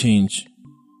be a change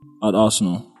at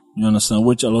Arsenal, you understand,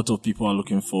 which a lot of people are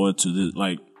looking forward to.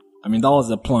 That was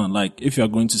the plan. Like, if you're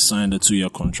going to sign the 2-year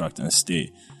contract and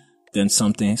stay, then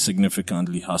something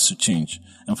significantly has to change.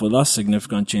 And for that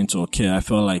significant change to occur, I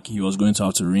felt like he was going to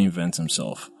have to reinvent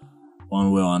himself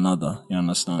one way or another. You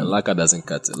understand? And Laka doesn't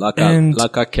cut it.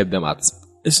 Laka kept them at.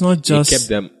 It's not just. He kept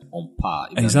them on par.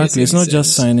 Exactly. It's not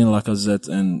just signing Lacazette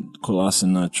and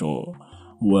Kolasinac or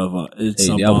whoever.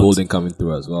 They have Holding coming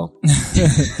through as well.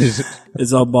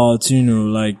 It's about,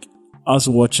 us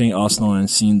watching Arsenal and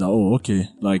seeing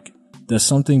that, there's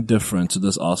something different to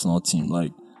this Arsenal team.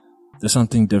 Like, there's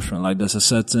something different. Like, there's a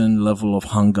certain level of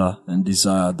hunger and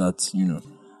desire that,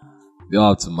 they don't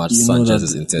have to match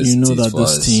Sanchez's intensity that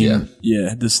this team,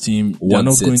 this team, they're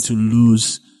not going to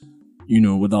lose,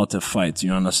 without a fight.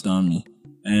 You understand me?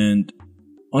 And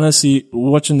honestly,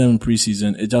 watching them in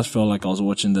preseason, it just felt like I was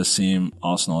watching the same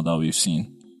Arsenal that we've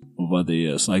seen over the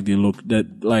years. Like,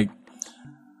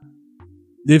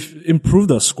 they've improved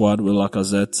the squad with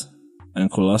Lacazette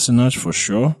and Kolasinac for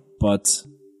sure, but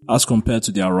as compared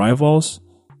to their rivals,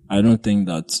 I don't think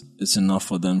that it's enough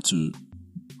for them to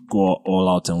go all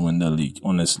out and win the league,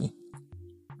 honestly.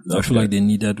 Okay. I feel like they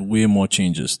needed way more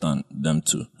changes than them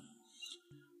two.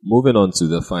 Moving on to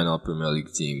the final Premier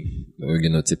League team, we're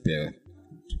going to pay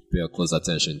close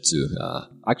attention to.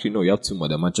 Actually, no, you have two more,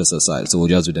 the Manchester side, so we'll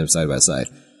just do them side by side.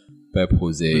 Pep,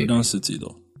 Jose. We've done City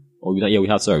though. Oh, we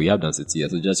have done City,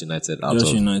 so just United out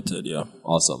Just United, yeah.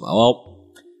 Awesome. Well,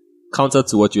 counter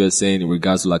to what you were saying in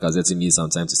regards to Lacazette needs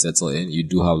some time to settle in, you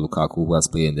do have Lukaku who has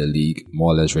played in the league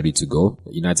more or less ready to go.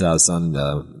 United has signed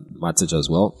Matic as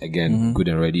well. Again, good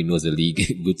and ready, knows the league,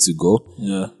 good to go.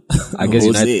 Yeah. I guess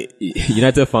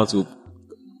United fans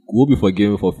will be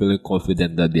forgiven for feeling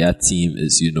confident that their team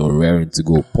is, raring to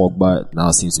go. Pogba now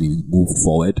seems to be moved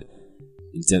forward.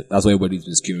 That's what everybody's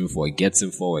been screaming for. Get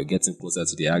him forward, get him closer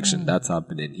to the action. That's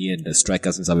happening. He and the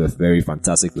striker seems to have a very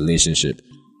fantastic relationship.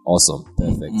 Awesome.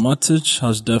 Perfect. Matic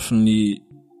has definitely,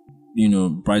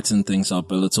 brightened things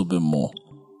up a little bit more.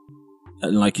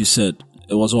 And like you said,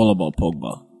 it was all about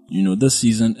Pogba. This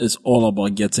season is all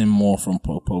about getting more from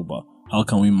Pogba. How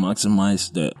can we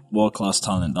maximize the world-class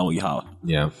talent that we have?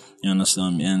 Yeah. You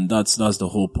understand me? And that's the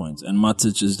whole point. And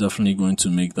Matic is definitely going to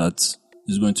make that,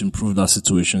 is going to improve that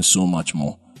situation so much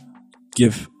more.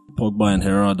 Give Pogba and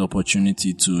Herrera the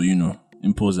opportunity to,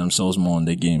 impose themselves more on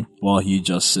the game while he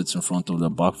just sits in front of the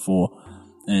back four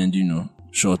and,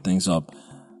 short things up.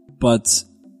 But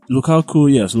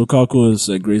Lukaku is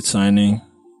a great signing.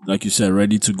 Like you said,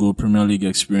 ready to go, Premier League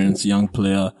experience, young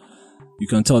player. You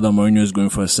can tell that Mourinho is going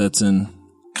for a certain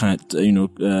kind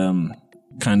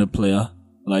of player.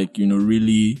 Like,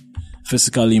 really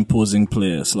physically imposing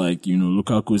players. Like,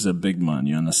 Lukaku is a big man,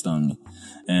 you understand me?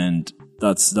 And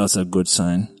that's a good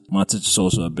sign. Matic is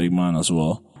also a big man as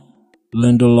well.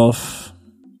 Lindelof.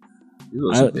 He's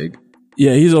also big.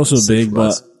 Yeah, he's also big,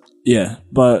 but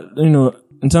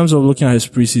in terms of looking at his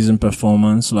preseason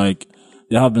performance, like,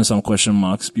 there have been some question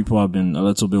marks. People have been a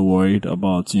little bit worried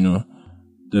about,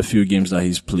 the few games that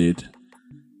he's played.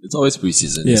 It's always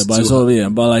preseason. Yeah,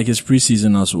 but like it's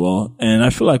preseason as well. And I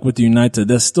feel like with United,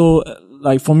 there's still,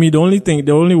 like for me, the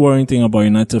only worrying thing about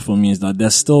United for me is that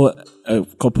there's still a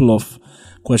couple of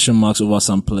question marks over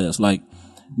some players. Like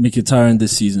Mkhitaryan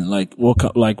this season, what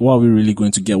are we really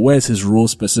going to get? Where is his role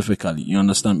specifically? You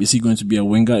understand? Is he going to be a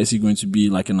winger? Is he going to be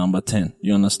like a number 10?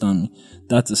 You understand me?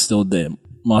 That is still there.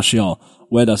 Martial,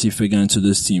 where does he figure into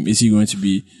this team? Is he going to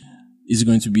be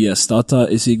a starter?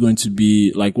 Is he going to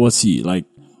be what's he like?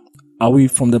 Are we,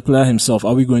 from the player himself,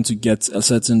 are we going to get a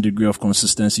certain degree of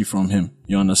consistency from him?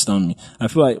 You understand me? I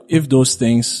feel like if those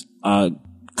things are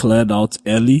cleared out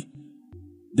early,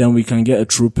 then we can get a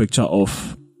true picture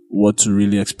of what to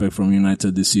really expect from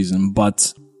United this season.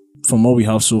 But from what we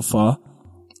have so far,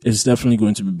 it's definitely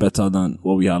going to be better than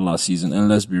what we had last season. And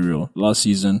let's be real, last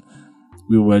season,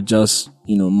 we were just,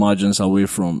 margins away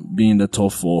from being the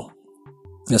top four.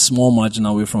 A small margin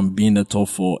away from being the top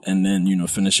four and then,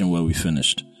 finishing where we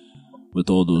finished with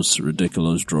all those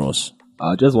ridiculous draws.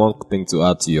 Just one thing to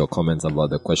add to your comments about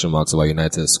the question marks about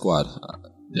United's squad.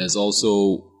 There's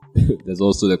also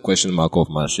the question mark of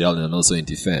Martial and also in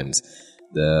defense.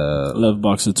 The left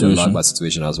back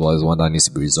situation as well is one that needs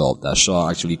to be resolved. That Shaw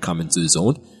actually come into his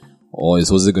own, or is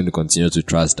Jose going to continue to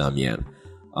trust Damian?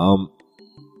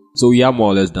 So we are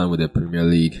more or less done with the Premier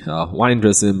League. One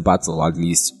interesting battle, at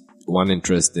least one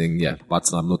interesting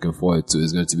battle I'm looking forward to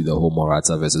is going to be the whole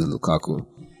Morata versus Lukaku.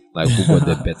 Like, who got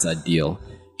the better deal?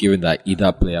 Given that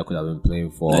either player could have been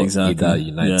playing for either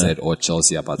United or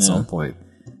Chelsea at some point.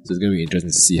 So it's going to be interesting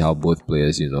to see how both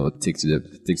players, take to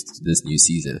this new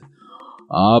season.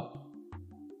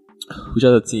 Which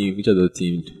other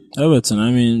team? Everton,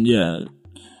 I mean, yeah.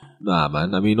 Nah,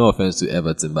 man. I mean, no offense to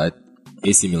Everton, but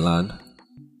AC Milan,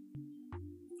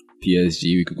 PSG,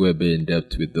 we could go a bit in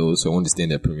depth with those. So I want to stay in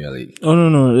the Premier League. Oh,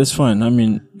 no, it's fine. I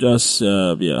mean, just,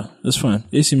 it's fine.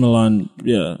 AC Milan,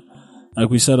 like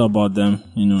we said about them,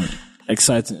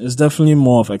 exciting. It's definitely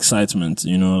more of excitement,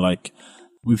 like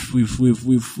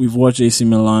we've watched AC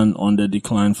Milan on the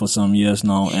decline for some years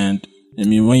now. And I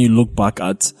mean, when you look back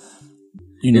at,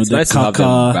 it's the nice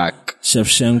Kaká,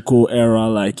 Shevchenko era,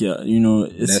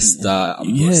 it's, Nesta,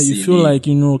 you feel like,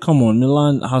 come on,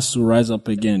 Milan has to rise up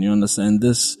again. You understand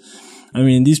this? I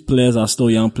mean, these players are still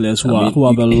young players who have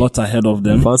a lot ahead of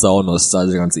them. Fans are all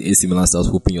nostalgic until AC Milan starts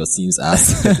whooping your team's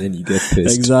ass, and then you get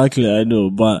pissed. Exactly, I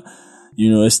know, but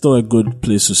it's still a good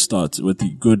place to start with the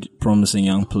good, promising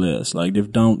young players. Like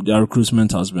their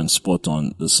recruitment has been spot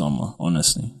on this summer.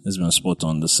 Honestly, it's been spot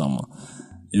on this summer.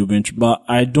 But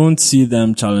I don't see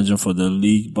them challenging for the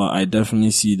league, but I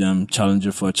definitely see them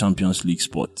challenging for a Champions League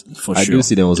spot, for sure. I do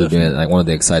see them also being like one of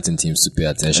the exciting teams to pay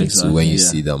attention to when you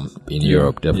see them in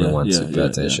Europe. Definitely want to pay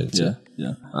attention to.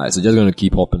 Yeah. Alright, so just going to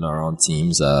keep hopping around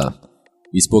teams.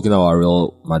 We spoken about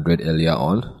Real Madrid earlier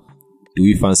on. Do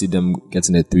we fancy them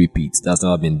getting a three-peat? That's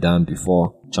never been done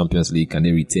before. Champions League, can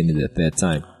they retain it the third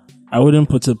time? I wouldn't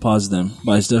put it past them,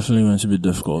 but it's definitely going to be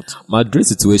difficult. Madrid's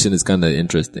situation is kind of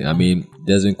interesting. I mean,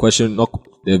 there's been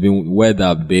there've been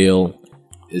whether Bale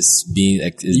is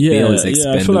expendable.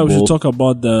 I feel like we should talk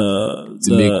about the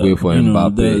make way for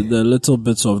Mbappe. The little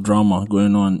bits of drama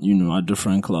going on, at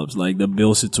different clubs, like the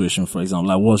Bale situation, for example.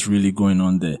 Like, what's really going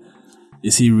on there?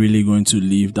 Is he really going to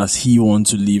leave? Does he want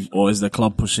to leave, or is the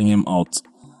club pushing him out?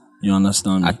 You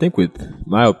understand me? I think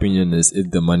my opinion is, if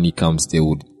the money comes, they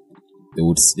would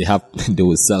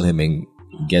sell him and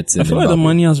get him. I feel like the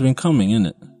money has been coming,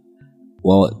 innit?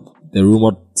 Well, the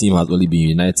rumored team has only been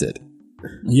United.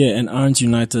 Yeah, and aren't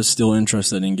United still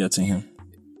interested in getting him?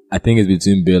 I think it's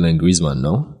between Bale and Griezmann,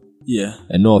 no? Yeah.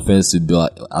 And no offense to Bale,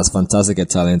 as fantastic a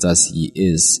talent as he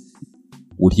is,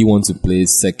 would he want to play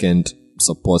second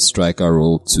support striker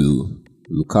role to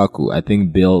Lukaku? I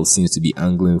think Bale seems to be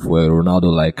angling for a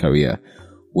Ronaldo-like career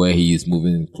where he is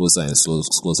moving closer and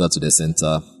closer to the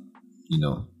center,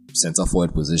 center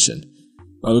forward position.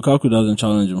 But Lukaku doesn't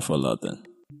challenge him for that then.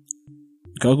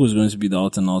 Lukaku is going to be the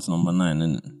out and out number 9,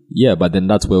 isn't it? Yeah, but then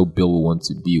that's where Bale will want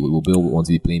to be. Bale will want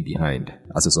to be playing behind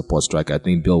as a support striker. I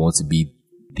think Bale wants to be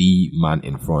the man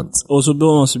in front. Also,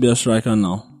 Bale wants to be a striker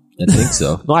now. I think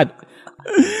so. No,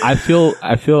 I feel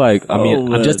like,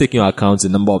 I'm just taking into account the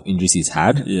number of injuries he's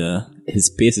had. Yeah. His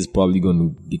pace is probably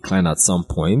going to decline at some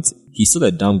point. He's still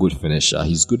a damn good finisher.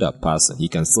 He's good at passing. He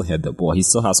can still hit the ball. He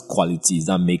still has qualities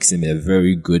that makes him a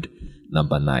very good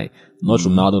number 9. Not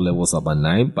Ronaldo levels number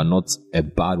 9, but not a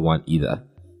bad one either.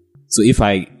 So if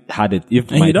I had it,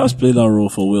 he does play that role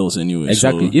for Wales anyway.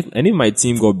 Exactly. So. If any of my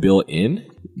team got Bale in,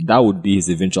 that would be his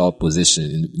eventual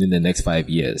position in the next 5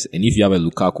 years. And if you have a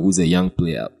Lukaku who's a young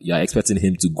player, you are expecting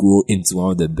him to grow into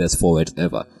one of the best forwards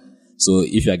ever. So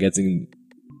if you are getting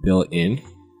Bale in,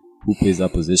 who plays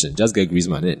that position? Just get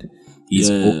Griezmann in. He's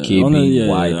being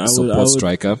wide support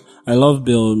striker. I love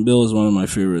Bale. Bale is one of my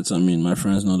favorites. I mean, my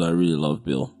friends know that I really love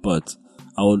Bale, but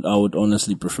I would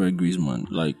honestly prefer Griezmann,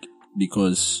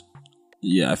 because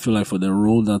I feel like for the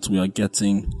role that we are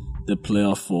getting the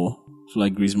player for, I feel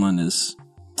like Griezmann is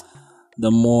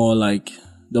the more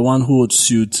the one who would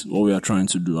suit what we are trying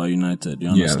to do at United. You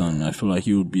understand me? I feel like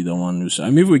he would be the one who. I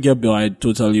mean, if we get Bale, I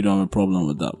totally don't have a problem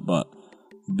with that, but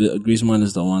Griezmann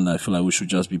is the one that I feel like we should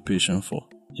just be patient for.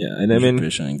 Yeah, and I mean,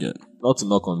 not to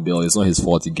knock on Bale, it's not his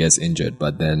fault he gets injured,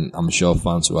 but then I'm sure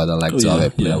fans would rather like to have a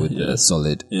player with a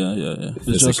solid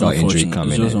physical injury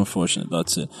coming in. It's just unfortunate,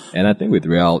 that's it. And I think with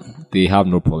Real, they have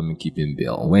no problem in keeping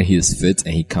Bale. When he's fit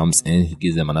and he comes in, he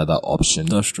gives them another option.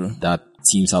 That's true. That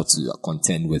teams have to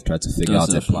contend with, try to figure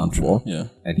out a plan for. Yeah.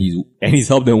 And he's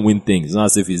helped them win things. It's not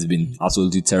as if he's been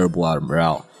absolutely terrible at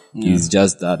Real. He's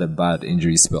just had a bad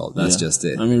injury spell. That's just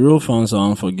it. I mean, real fans are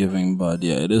unforgiving, but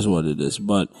it is what it is.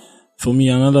 But for me,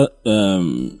 another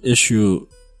issue,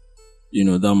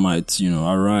 that might,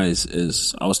 arise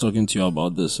is, I was talking to you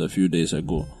about this a few days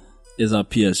ago, is at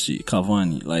PSG,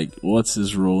 Cavani. What's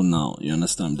his role now? You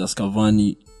understand? Does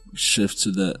Cavani shift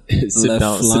to the left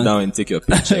flank? Sit down and take your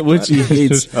picture. Which he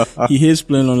hates. He hates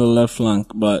playing on the left flank,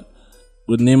 but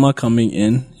with Neymar coming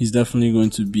in, he's definitely going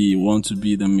to want to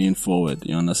be the main forward.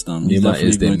 You understand? Neymar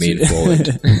is the main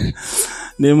forward.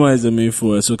 Neymar is the main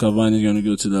forward, so Cavani is going to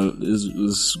go to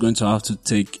is going to have to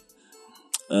take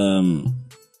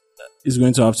is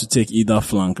going to have to take either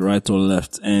flank, right or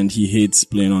left, and he hates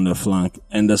playing on the flank.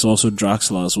 And there's also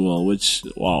Draxler as well, which,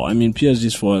 wow, I mean,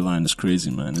 PSG's forward line is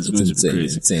crazy, man. It's going to be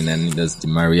crazy. It's insane. And there's Di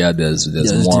Maria, there's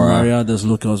Moura. Di Maria, there's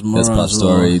Lucas Moura, there's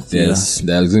Pastore, there's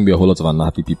going to be a whole lot of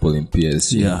unhappy people in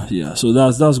PSG. Yeah. So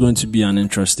that's going to be an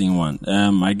interesting one.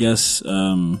 I guess,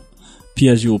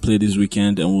 PSG will play this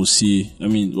weekend and we'll see. I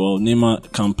mean,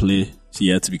 Neymar can't play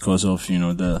yet because of,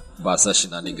 the Barca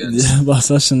shenanigans. Yeah,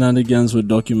 Barca shenanigans with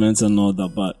documents and all that.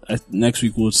 But next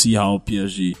week we'll see how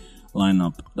PSG line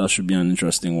up. That should be an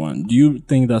interesting one. Do you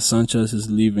think that Sanchez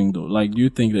is leaving though? Do you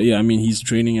think that, I mean, he's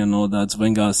training and all that.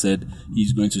 Wenger said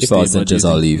he's going to stay. If I was Sanchez,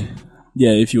 I'll leave.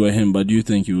 Yeah, if you were him, but do you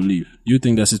think he will leave? Do you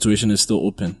think the situation is still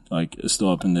open? It's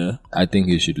still up in there? I think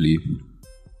he should leave.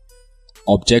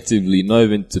 Objectively, not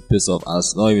even to piss off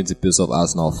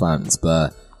Arsenal fans,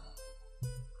 but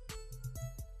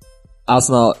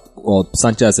Arsenal,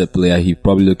 Sanchez as a player, he's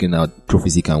probably looking at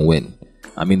trophies he can win.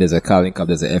 I mean, there's a Carling Cup,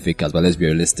 there's a FA Cup, but let's be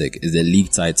realistic. It's the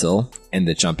league title and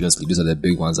the Champions League. These are the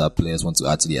big ones that players want to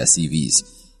add to their CVs.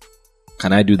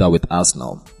 Can I do that with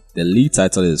Arsenal? The league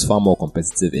title is far more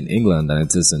competitive in England than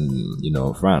it is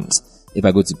in, France. If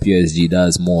I go to PSG,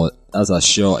 that's as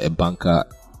sure a banker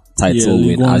title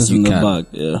win as you can.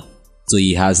 So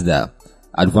he has that.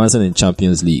 Advancing in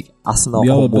Champions League,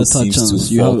 Arsenal almost seems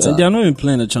to falter. They are not even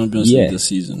playing the Champions League this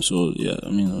season, so I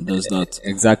mean, there's that.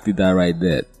 Exactly that right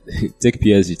there. Take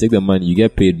PSG, take the money, you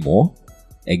get paid more.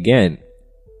 Again,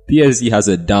 PSG has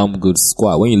a damn good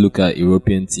squad. When you look at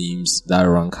European teams that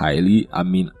rank highly, I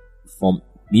mean, from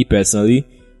me personally,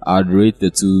 I'd rate the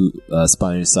two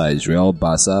Spanish sides, Real,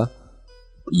 Barca,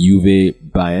 Juve,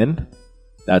 Bayern.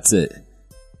 That's it.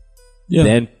 Yeah.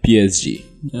 Then PSG.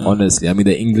 Yeah. Honestly, I mean,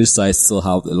 the English side still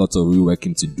have a lot of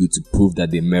reworking to do to prove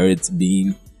that they merit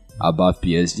being above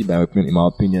PSG. But in my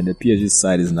opinion, the PSG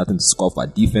side is nothing to scoff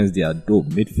at. Defense, they are dope.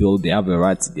 Midfield, they have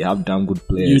variety. They have damn good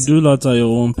players. You do that at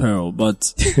your own peril,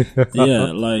 but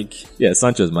yeah, yeah,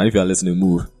 Sanchez, man, if you are listening,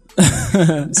 move.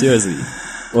 Seriously.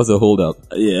 What's the hold up?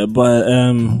 Yeah, but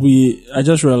I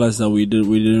just realized that we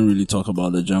didn't really talk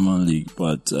about the German league,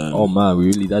 but oh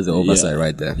man, that's the oversight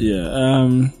right there.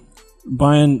 Yeah.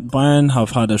 Bayern have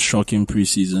had a shocking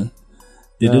preseason.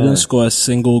 They didn't score a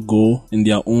single goal in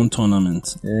their own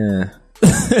tournament. Yeah.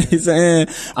 I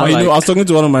was talking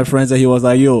to one of my friends and he was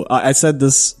like, yo, I said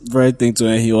this very thing to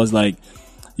him. He was like,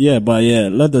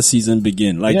 let the season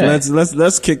begin. Like,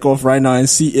 let's kick off right now and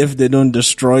see if they don't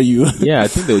destroy you. Yeah, I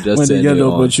think they'll just when they get the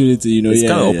opportunity, It's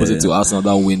kind of opposite to Arsenal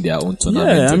that win their own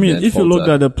tournament. Yeah, I mean, if you look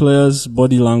at the players'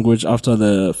 body language after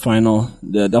their final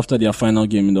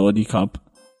game in the Audi Cup,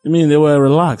 I mean, they were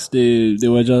relaxed. They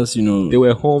were just, they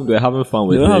were home. They were having fun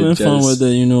with it. They were having fun with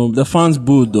it, the fans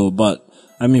booed though, but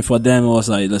I mean, for them, it was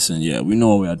like, listen, we know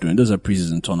what we are doing. This is a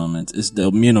preseason tournament.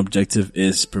 The main objective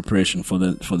is preparation for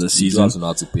the season. You also know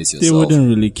how to pace yourself. They wouldn't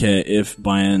really care if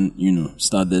Bayern,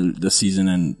 start the season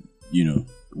and,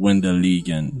 win the league.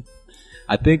 And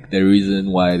I think the reason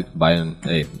why Bayern,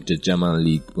 the German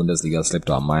league, Bundesliga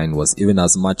slipped our mind was even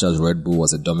as much as Red Bull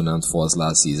was a dominant force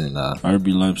last season.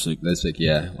 RB Leipzig,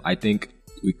 yeah. I think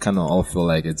we kind of all feel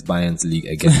like it's Bayern's league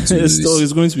again.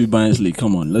 It's going to be Bayern's league.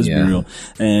 Come on, let's be real.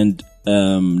 And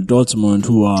Dortmund,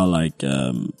 who are like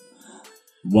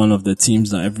one of the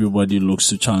teams that everybody looks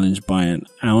to challenge Bayern,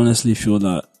 I honestly feel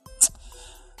that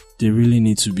they really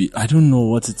need to be. I don't know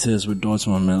what it is with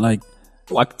Dortmund, man. Like,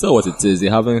 I can tell what it is. They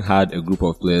haven't had a group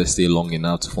of players stay long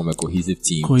enough to form a cohesive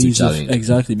team to challenge.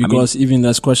 Exactly, because even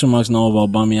there's question marks now about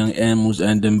Aubameyang, Emus,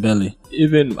 and Dembele.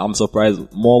 Even, I'm surprised,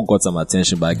 more got some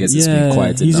attention, but I guess it's been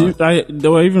quieted down. There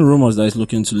were even rumors that he's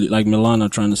looking to, like Milan are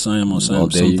trying to sign him or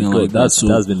something like that. So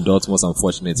that's been Dortmund's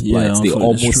unfortunate plight. They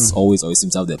almost always seem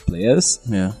to have their players,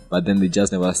 but then they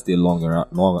just never stay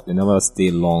they never stay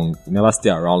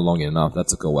around long enough. That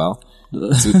took a while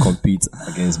to compete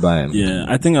against Bayern. Yeah,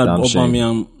 I think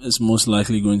Aubameyang is most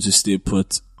likely going to stay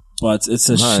put. But it's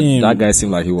a shame. That guy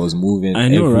seemed like he was moving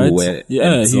everywhere. Right?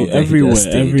 Yeah,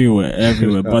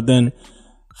 everywhere. But then,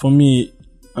 for me,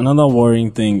 another worrying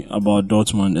thing about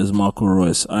Dortmund is Marco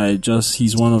Reus.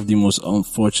 He's one of the most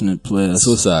unfortunate players.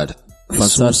 So sad.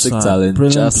 Fantastic talent.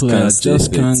 Brilliant player.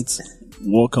 Just can't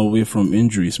walk away from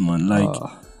injuries, man. Like,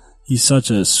 he's such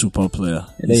a super player.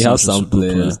 And then you have some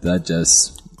players that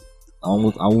just, I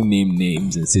won't name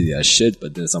names and say they are shit,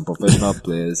 but there's some professional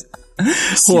players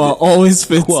who are always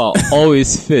fit.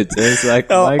 And it's like,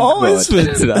 my always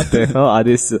God, fit. What the hell are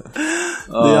they?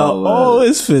 They are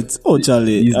always fit. Oh,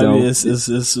 Charlie,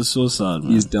 it's so sad,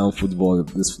 man. He's down football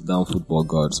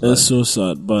gods. Man. It's so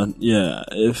sad, but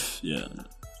I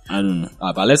don't know.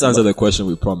 But let's answer the question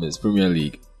we promised. Premier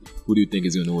League. Who do you think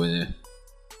is going to win it?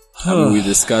 I mean, we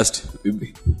discussed.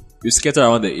 You scattered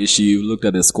around the issue. You looked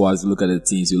at the squads. You look at the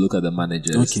teams. You look at the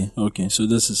managers. Okay. So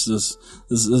this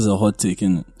is a hot take,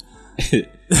 isn't it?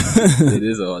 It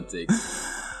is a hot take.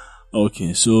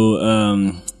 Okay, so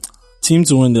team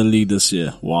to win the league this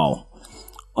year. Wow.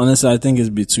 Honestly, I think it's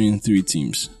between 3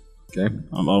 teams. Okay.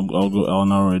 I'll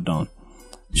narrow it down.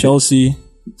 Chelsea,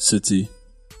 City,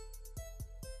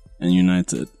 and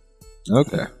United.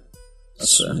 Okay.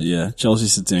 Chelsea,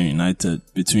 City, and United.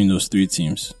 Between those 3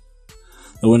 teams,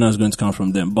 the winner is going to come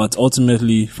from them. But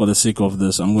ultimately, for the sake of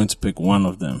this, I'm going to pick one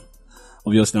of them.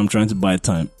 Obviously, I'm trying to buy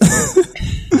time.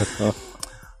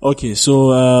 Okay,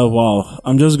 so wow,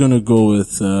 I'm just gonna go with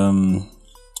City.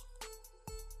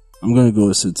 I'm gonna go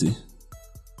with City.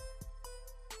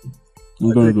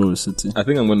 I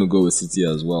think I'm gonna go with City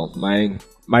as well.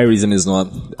 My reason is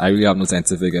not, I really have no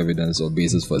scientific evidence or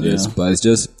basis for this, but it's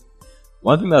just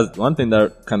one thing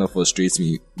that kind of frustrates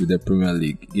me with the Premier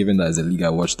League, given that it's a league I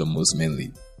watch the most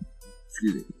mainly,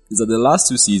 is that the last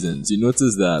 2 seasons, you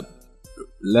notice that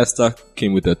Leicester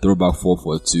came with a throwback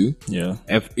 4-4-2. Yeah.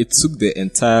 It took the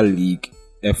entire league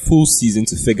a full season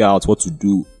to figure out what to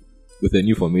do with a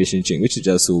new formation change, which is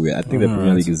just so weird. I think the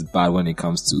Premier League is bad when it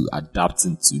comes to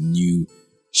adapting to new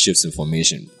shifts in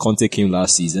formation. Conte came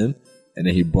last season, and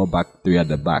then he brought back 3 at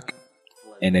the back.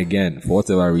 And again, for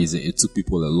whatever reason, it took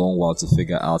people a long while to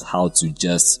figure out how to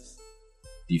just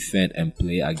defend and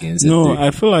play against it. No, I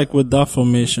feel like with that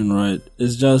formation, right,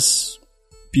 it's just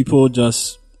people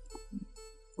just...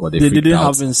 They didn't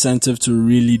have incentive to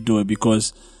really do it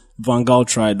because Van Gaal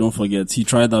tried. Don't forget, he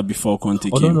tried that before Conte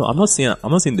came. No, I'm not saying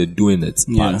they're doing it,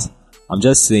 but I'm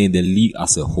just saying the league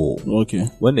as a whole. Okay.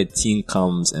 When a team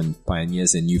comes and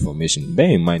pioneers a new formation, bear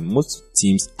in mind most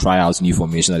teams try out new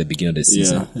formation at the beginning of the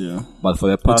season. Yeah. But for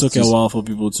the past, it took a while for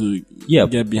people to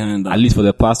get behind that. At least for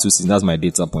the past 2 seasons, that's my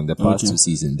data point. The past 2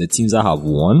 seasons, the teams that have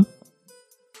won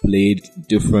played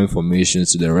different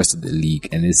formations to the rest of the league,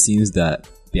 and it seems that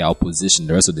their opposition,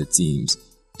 the rest of the teams,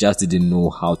 just didn't know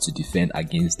how to defend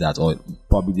against that, or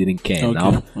probably didn't care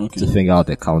enough to figure out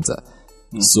the counter.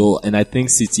 So, and I think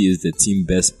City is the team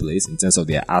best placed in terms of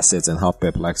their assets and how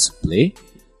Pep likes to play.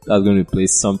 That's going to play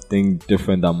something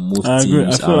different than most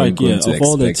teams. I feel like, yeah, of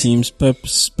all the teams,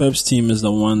 Pep's team is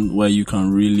the one where you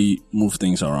can really move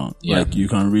things around. Yeah. Like, you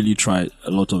can really try a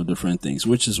lot of different things,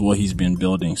 which is what he's been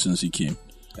building since he came.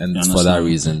 And for that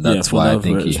reason, that's why I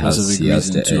think he has the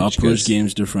edge. To approach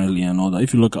games differently and all that.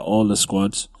 If you look at all the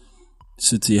squads,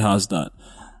 City has that.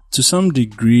 To some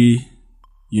degree,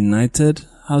 United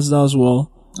has that as well.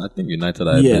 I think United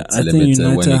are a bit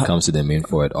limited when it comes to the main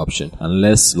forward option.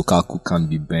 Unless Lukaku can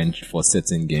be benched for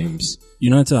certain games.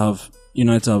 United have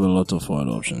a lot of forward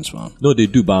options, man. No, they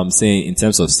do, but I'm saying in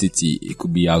terms of City, it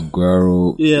could be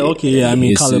Aguero. Yeah, okay, yeah. I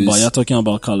mean, Caliber. You're talking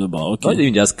about Caliber. Okay. Not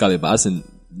even just Caliber. As in,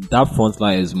 that front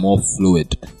line is more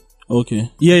fluid.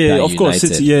 Okay. Yeah, of course.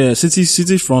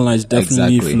 City's front line is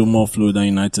definitely more fluid than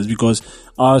United's, because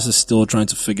ours is still trying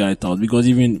to figure it out. Because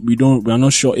even we are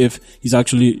not sure if he's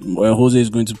actually Jose is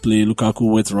going to play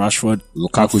Lukaku with Rashford.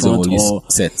 Lukaku is the only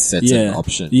certain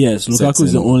option. Yes, Lukaku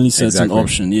is the only certain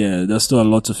option. Yeah, there's still a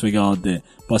lot to figure out there.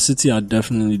 But City are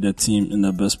definitely the team in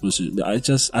the best position.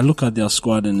 I look at their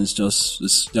squad and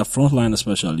it's their front line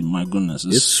especially. My goodness,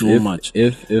 it's much.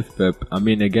 If Pep, I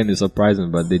mean, again, it's surprising,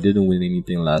 but they didn't win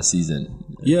anything last season.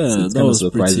 Yeah, that was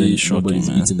pretty shocking. Nobody's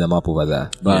beating them up over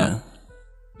there, but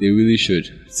they really should.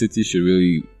 City should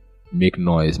really make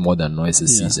noise, more than noise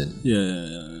this season.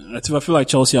 Yeah. I feel like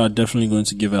Chelsea are definitely going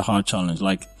to give a hard challenge.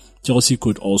 Like, Chelsea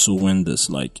could also win this.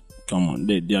 Like, come on,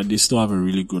 they still have a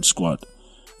really good squad.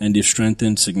 And they've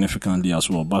strengthened significantly as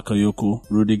well. Bakayoko,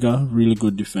 Rudiger, really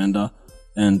good defender.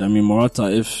 And I mean,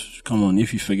 Morata, if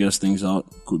he figures things out,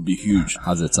 could be huge.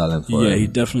 Has a talent for it. Yeah, he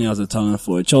definitely has a talent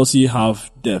for it. Chelsea have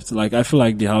depth. Like, I feel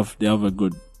like they have a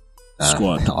good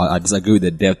squad. I disagree with the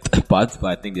depth part,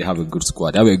 but I think they have a good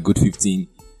squad. They have a good 15.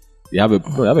 They have a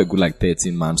good like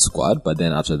 13-man squad, but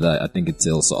then after that, I think it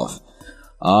tails off.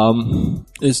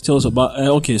 It tails off. But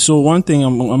okay, so one thing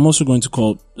I'm also going to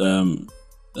call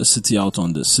City out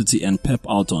on this, City and Pep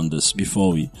out on this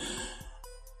before we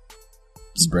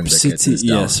bring the curtains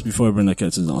down. Yes, before we bring the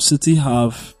curtains down.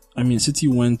 City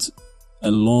went a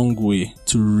long way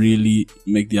to really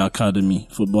make the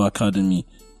football academy,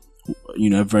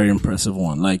 a very impressive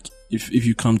one. Like, if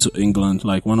you come to England,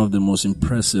 like one of the most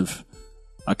impressive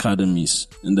academies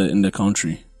in the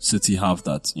country, City have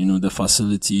that, the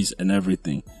facilities and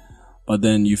everything. But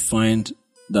then you find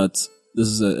that this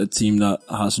is a team that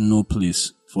has no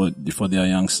place for their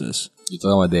youngsters. You're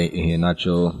talking about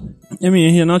Iheanacho? I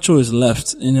mean, Iheanacho is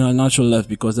left. Iheanacho left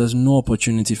because there's no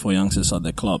opportunity for youngsters at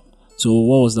the club. So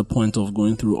what was the point of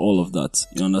going through all of that?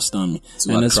 You understand me?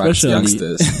 And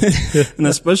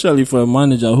especially for a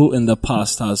manager who in the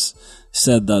past has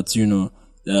said that,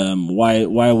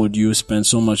 why would you spend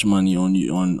so much money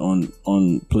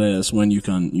on players when you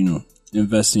can,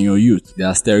 invest in your youth? The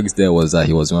asterisk there was that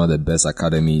he was one of the best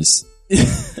academies.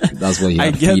 That's what he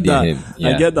had feeding him.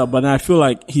 Yeah. I get that, but I feel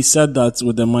like he said that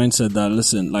with the mindset that,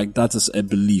 listen, like, that is a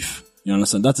belief. You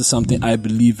understand? That is something I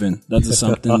believe in. That is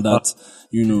something that,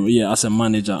 as a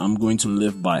manager, I'm going to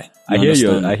live by. I hear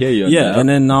you. Yeah, and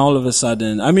then now all of a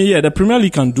sudden, the Premier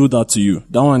League can do that to you.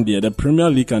 That one there, the Premier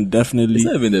League can definitely it's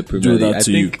not even the Premier League. I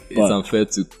think it's unfair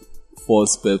to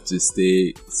force Pep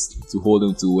to hold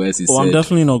him to where he said. I'm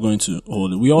definitely not going to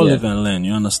hold it. We all live and learn,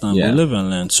 you understand? Yeah. We live and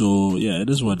learn. So, it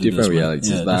is what it is. Different realities.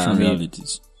 Different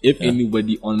realities. If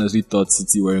anybody honestly thought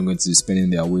City weren't going to be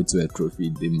spending their way to a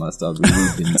trophy, they must have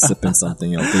really been sipping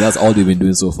something else. Because that's all they've been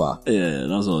doing so far. Yeah,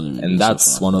 that's all they've been doing. And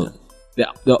that's one of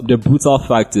the brutal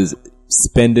fact is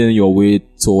spending your way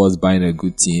towards buying a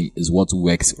good team is what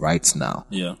works right now.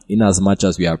 Yeah. In as much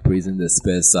as we are praising the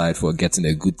Spurs side for getting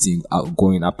a good team out,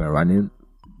 going up and running,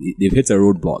 they've hit a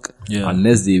roadblock. Yeah.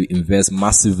 Unless they invest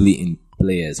massively in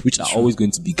players, which are always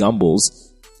going to be gambles,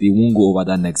 they won't go over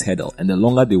that next hurdle. And the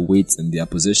longer they wait in their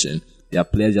position, their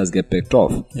players just get picked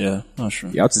off. Yeah, that's true.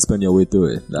 You have to spend your way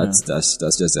through it. That's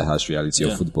just a harsh reality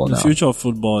of football now. The future of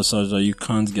football is such that you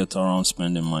can't get around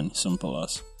spending money. Simple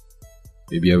as.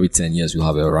 Maybe every 10 years we'll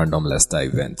have a random Leicester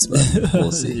event, but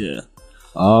we'll see. Yeah.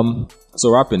 So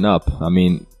wrapping up, I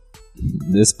mean,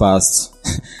 this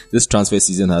transfer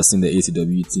season has seen the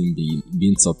ACW team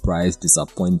being surprised,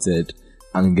 disappointed,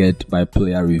 angered by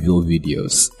player reveal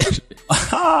videos.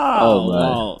 Oh man.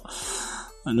 Wow.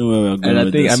 I know where we're going.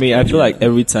 And I feel like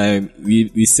every time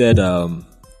we said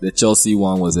the Chelsea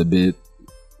one was a bit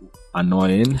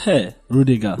annoying. Hey,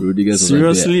 Rudiger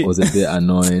seriously was a bit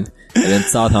annoying. And then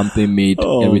Southampton made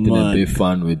everything a bit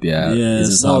fun with their.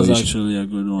 Yes, that was actually a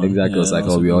good one. Exactly, it was like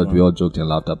we all joked and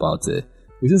laughed about it.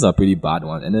 which is a pretty bad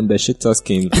one. And then Besiktas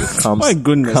came. My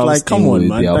goodness, like come on,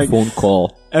 man. Their like, phone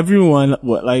call. Everyone,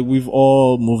 like we've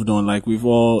all moved on. Like we've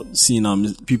all seen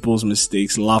people's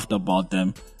mistakes, laughed about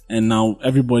them, and now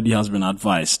everybody has been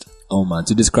advised. Oh man,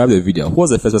 to describe the video, who was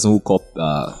the first person who called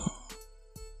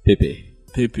Pepe?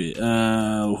 Who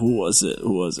was it?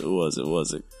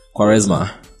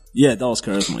 Quaresma. Yeah, that was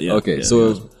Quaresma. Yeah. Okay, yeah,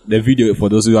 so the video, for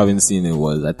those who haven't seen it,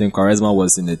 was, I think Quaresma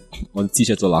was on the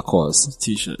t-shirt or Lacoste.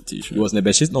 T-shirt. He was in the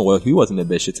Besiktas. No, well, he was in the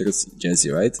Besiktas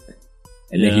jersey, right?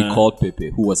 And then he called Pepe,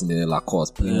 who was in the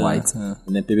Lacoste, plain white. Yeah.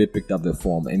 And then Pepe picked up the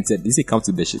form and he said, "Did he come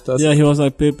to Besiktas?" Yeah, he was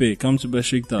like, "Pepe, come to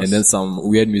Besiktas." And then some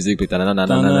weird music played. And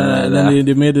then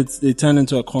they made it. They turned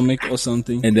into a comic or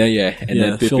something. And then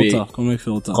then Pepe, comic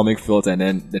filter. And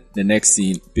then the next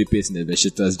scene, Pepe's in the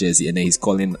Besiktas jersey, and then he's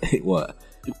calling what?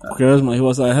 Quaresma. He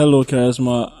was like, "Hello,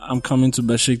 Quaresma, I'm coming to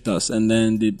Besiktas." And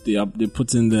then they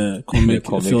put in the comic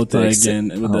filter text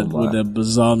again with the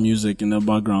bizarre music in the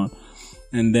background.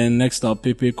 And then next up,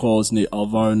 Pepe calls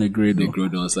Alvaro Negredo.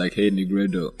 Negredo was like, "Hey,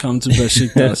 Negredo, come to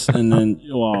Besiktas." And then,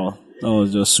 wow, that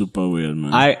was just super weird,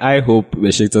 man. I hope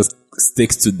Besiktas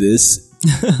sticks to this.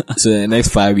 So in the next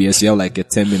 5 years, you have like a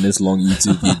 10 minutes long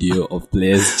YouTube video of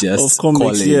players just of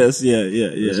comics. Calling. Yes, yeah.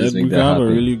 We can have a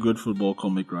really good football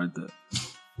comic right there.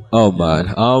 Oh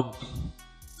man.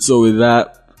 So with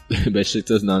that,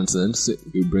 Besiktas nonsense,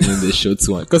 we're bringing this show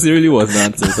to one, because it really was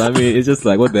nonsense. I mean, it's just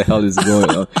like, what the hell is going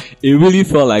on? It really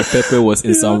felt like Pepe was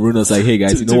in some room. I was like, "Hey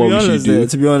guys, you know what we should do?"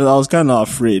 To be honest, I was kind of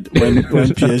afraid when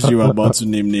PSG were about to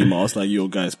name Neymar. I was like, "Yo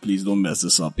guys, please don't mess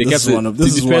this up." They kept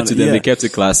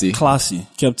it classy.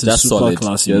 Kept it super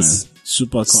classy, man.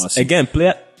 Super classy. Again,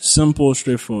 simple,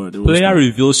 straightforward. Player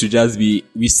reveal should just be,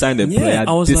 we signed the player.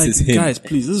 I was this like, is him. Guys,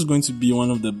 please, this is going to be one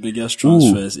of the biggest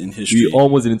transfers in history. We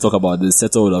almost didn't talk about this.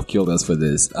 Seto would have killed us for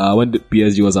this. When the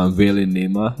PSG was unveiling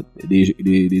Neymar, they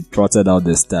trotted out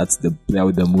the stats. The player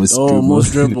with the most dribbles.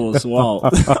 Most dribbles. Wow.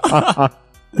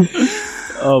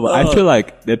 But I feel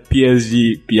like the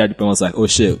PSG PR department was like, "Oh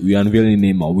shit, we're unveiling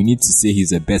Neymar. We need to say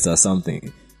he's a better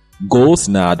something." Goals?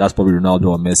 Nah, that's probably Ronaldo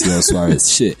or Messi or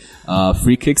Suarez. Shit.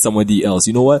 Free kick, somebody else.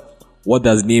 You know what? What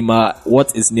is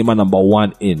Neymar number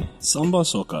 1 in? Samba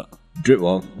soccer.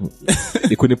 Well,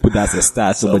 they couldn't put that as a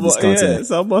stat, so but discounted. Yeah,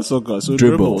 Samba soccer. So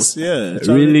dribbles. Yeah.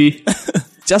 Really?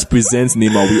 Just presents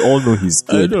Neymar. We all know he's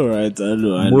good. I know, right? I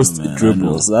know. Most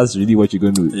dribbles. That's really what you're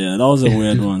going to do. Yeah, that was a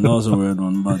weird one.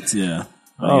 But yeah.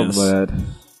 I guess. But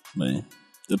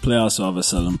the player also have a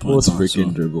selling point. Most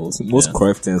freaking dribbles. Most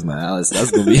Cruyff turns, man.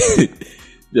 That's going to be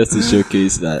just to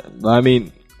showcase that. But I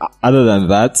mean, other than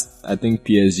that, I think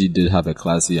PSG did have a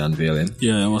classy unveiling.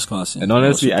 Yeah, it was classy. And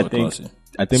honestly, I think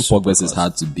Pogba's is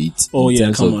hard to beat. Oh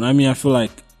yeah, come on. I mean, I feel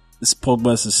like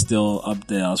Pogba's is still up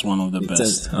there as one of the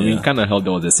best. I mean, kind of helped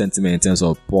there was a sentiment in terms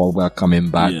of Pogba coming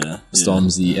back,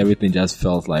 Stormzy, everything just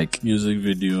felt like music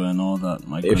video and all that.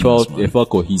 It felt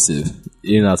cohesive,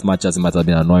 in as much as it might have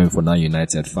been annoying for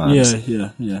non-United fans. Yeah.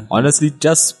 Honestly,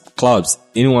 just clubs,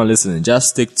 anyone listening, just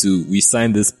stick to, we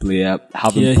signed this player,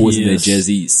 have him post in the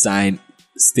jersey, sign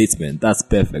statement. That's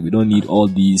perfect. We don't need all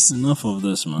these. Enough of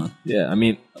this, man. Yeah, I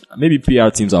mean, maybe PR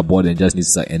teams are bored and just need to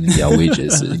start ending their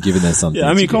wages, giving them something. Yeah,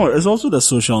 I mean, come on. It's also the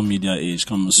social media age.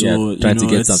 So trying to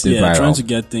get something viral. Trying to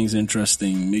get things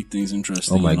interesting, make things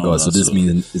interesting. Oh my god! So this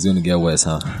means it's going to get worse,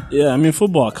 huh? Yeah, I mean,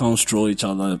 football accounts troll each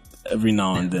other every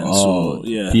now and then. So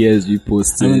yeah, PSG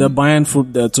posted. I mean, the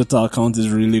Bayern their Twitter account is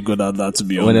really good at that. To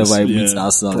be honest, whenever I beat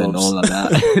Arsenal and all of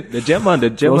that, the German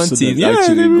team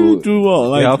actually they really do well.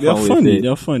 Like they're funny.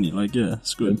 They're funny. Like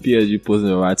it's good. When PSG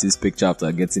posted Verratti's picture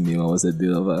after getting him, I was a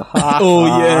bit of a oh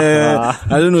yeah.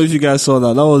 I don't know if you guys saw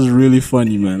that. That was really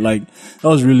funny, man. Like that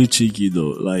was really cheeky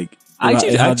though. Like I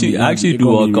actually do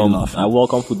welcome. I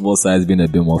welcome football sides being a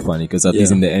bit more funny because at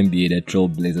least in the NBA, the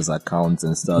Trailblazers accounts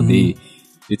and stuff, they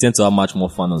tend to have much more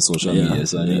fun on social media.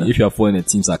 So I mean, if you're following a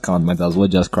team's account, might as well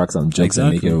just crack some jokes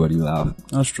and make everybody laugh.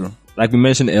 That's true. Like we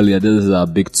mentioned earlier, this is our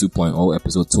big 2.0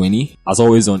 episode 20. As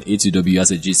always on A2W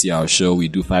as a GCR show, we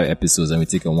do 5 episodes and we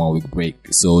take a 1-week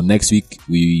break. So next week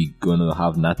we're gonna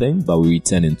have nothing, but we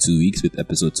return in 2 weeks with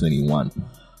episode 21.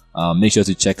 Make sure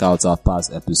to check out our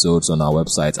past episodes on our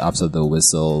website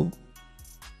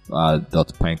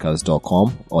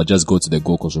afterthewhistle.pinecast.com or just go to the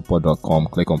GoldCoastReport.com,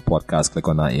 click on podcast, click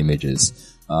on our images.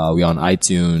 We are on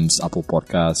iTunes, Apple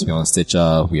Podcasts, we're on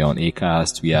Stitcher, we are on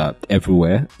Acast, we are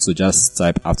everywhere. So just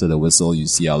type After the Whistle, you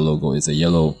see our logo. It's a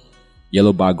yellow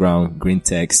background, green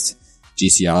text,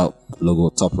 GCR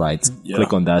logo top right. Yeah.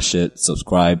 Click on that shit,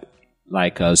 subscribe,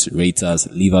 like us, rate us,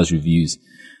 leave us reviews.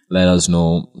 Let us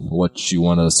know what you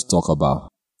want us to talk about.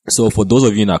 So for those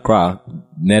of you in Accra,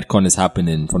 NerdCon is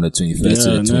happening from the 21st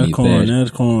to the 23rd.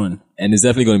 NerdCon. And it's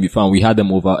definitely going to be fun. We had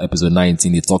them over episode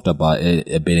 19. They talked about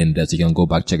it a bit in depth. You can go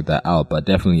back, check that out. But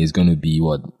definitely it's going to be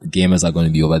the gamers are going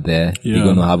to be over there. Yeah. They're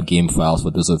going to have game files. For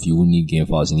those of you who need game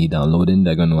files, you need downloading.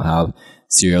 They're going to have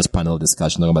serious panel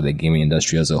discussion talking about the gaming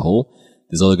industry as a whole.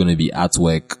 There's also going to be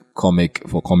artwork,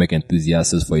 comic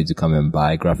enthusiasts for you to come and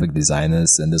buy, graphic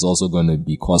designers. And there's also going to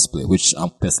be cosplay, which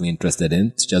I'm personally interested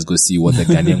in, to just go see what the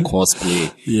Ghanaian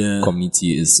cosplay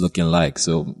community is looking like.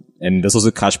 So, and there's also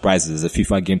cash prizes, a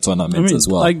FIFA game tournament as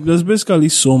well. Like, there's basically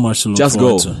so much to look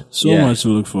forward to. So much to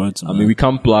look forward to. I mean, we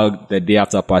can't plug the day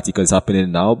after party because it's happening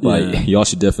now, but y'all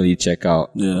should definitely check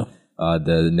out the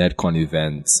NerdCon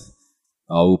event.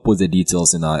 We'll put the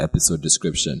details in our episode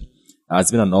description. It's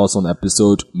been an awesome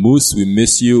episode. Moose, we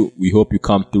miss you. We hope you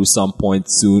come through some point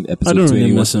soon. Episode 21. I don't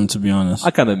really miss him, to be honest.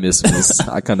 I kind of miss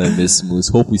Moose.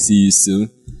 Hope we see you soon.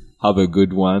 Have a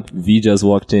good one. V just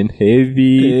walked in. Hey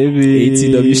V.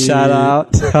 ATW shout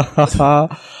out.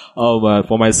 Oh man,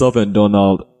 for myself and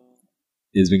Donald,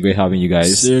 it's been great having you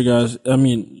guys. See you guys. I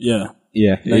mean, yeah.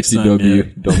 Yeah,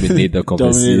 ATW, dominate the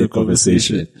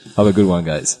conversation. Have a good one,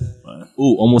 guys. Bye.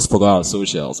 Ooh, almost forgot our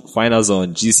socials. Find us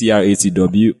on GCR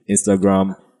ATW,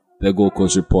 Instagram, The Gold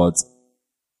Coast Report.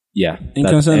 Yeah. You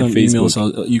can send us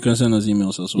emails. You can send us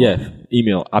emails as well. Yeah,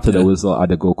 email after the whistle at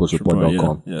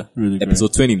thegoldcoastreport.com. Yeah, really great.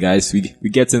 Episode 20, guys. We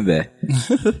get in there.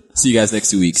 See you guys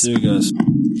next 2 weeks. See you guys.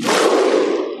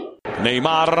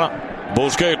 Neymar,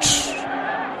 Busquets.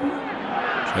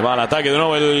 Se va al ataque de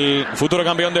nuevo el futuro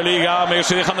campeón de Liga.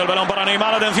 Messi dejando el balón para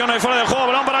Neymar. Atención, ahí fuera del juego.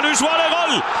 Balón para Luis Suárez.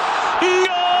 ¡Gol!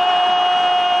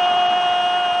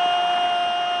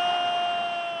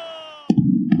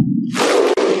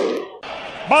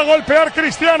 Va a golpear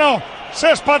Cristiano.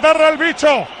 Se espatarra el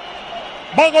bicho.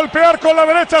 Va a golpear con la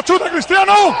derecha. Chuta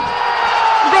Cristiano.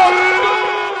 ¡Gol!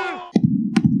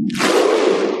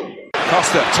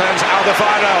 Costa turns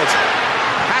Alderweireld.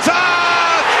 Hazard!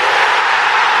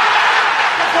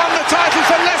 Won the title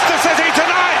for Leicester City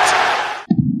tonight.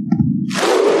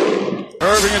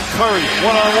 Irving and Curry,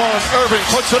 one-on-one. Irving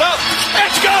puts it up.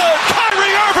 It's good!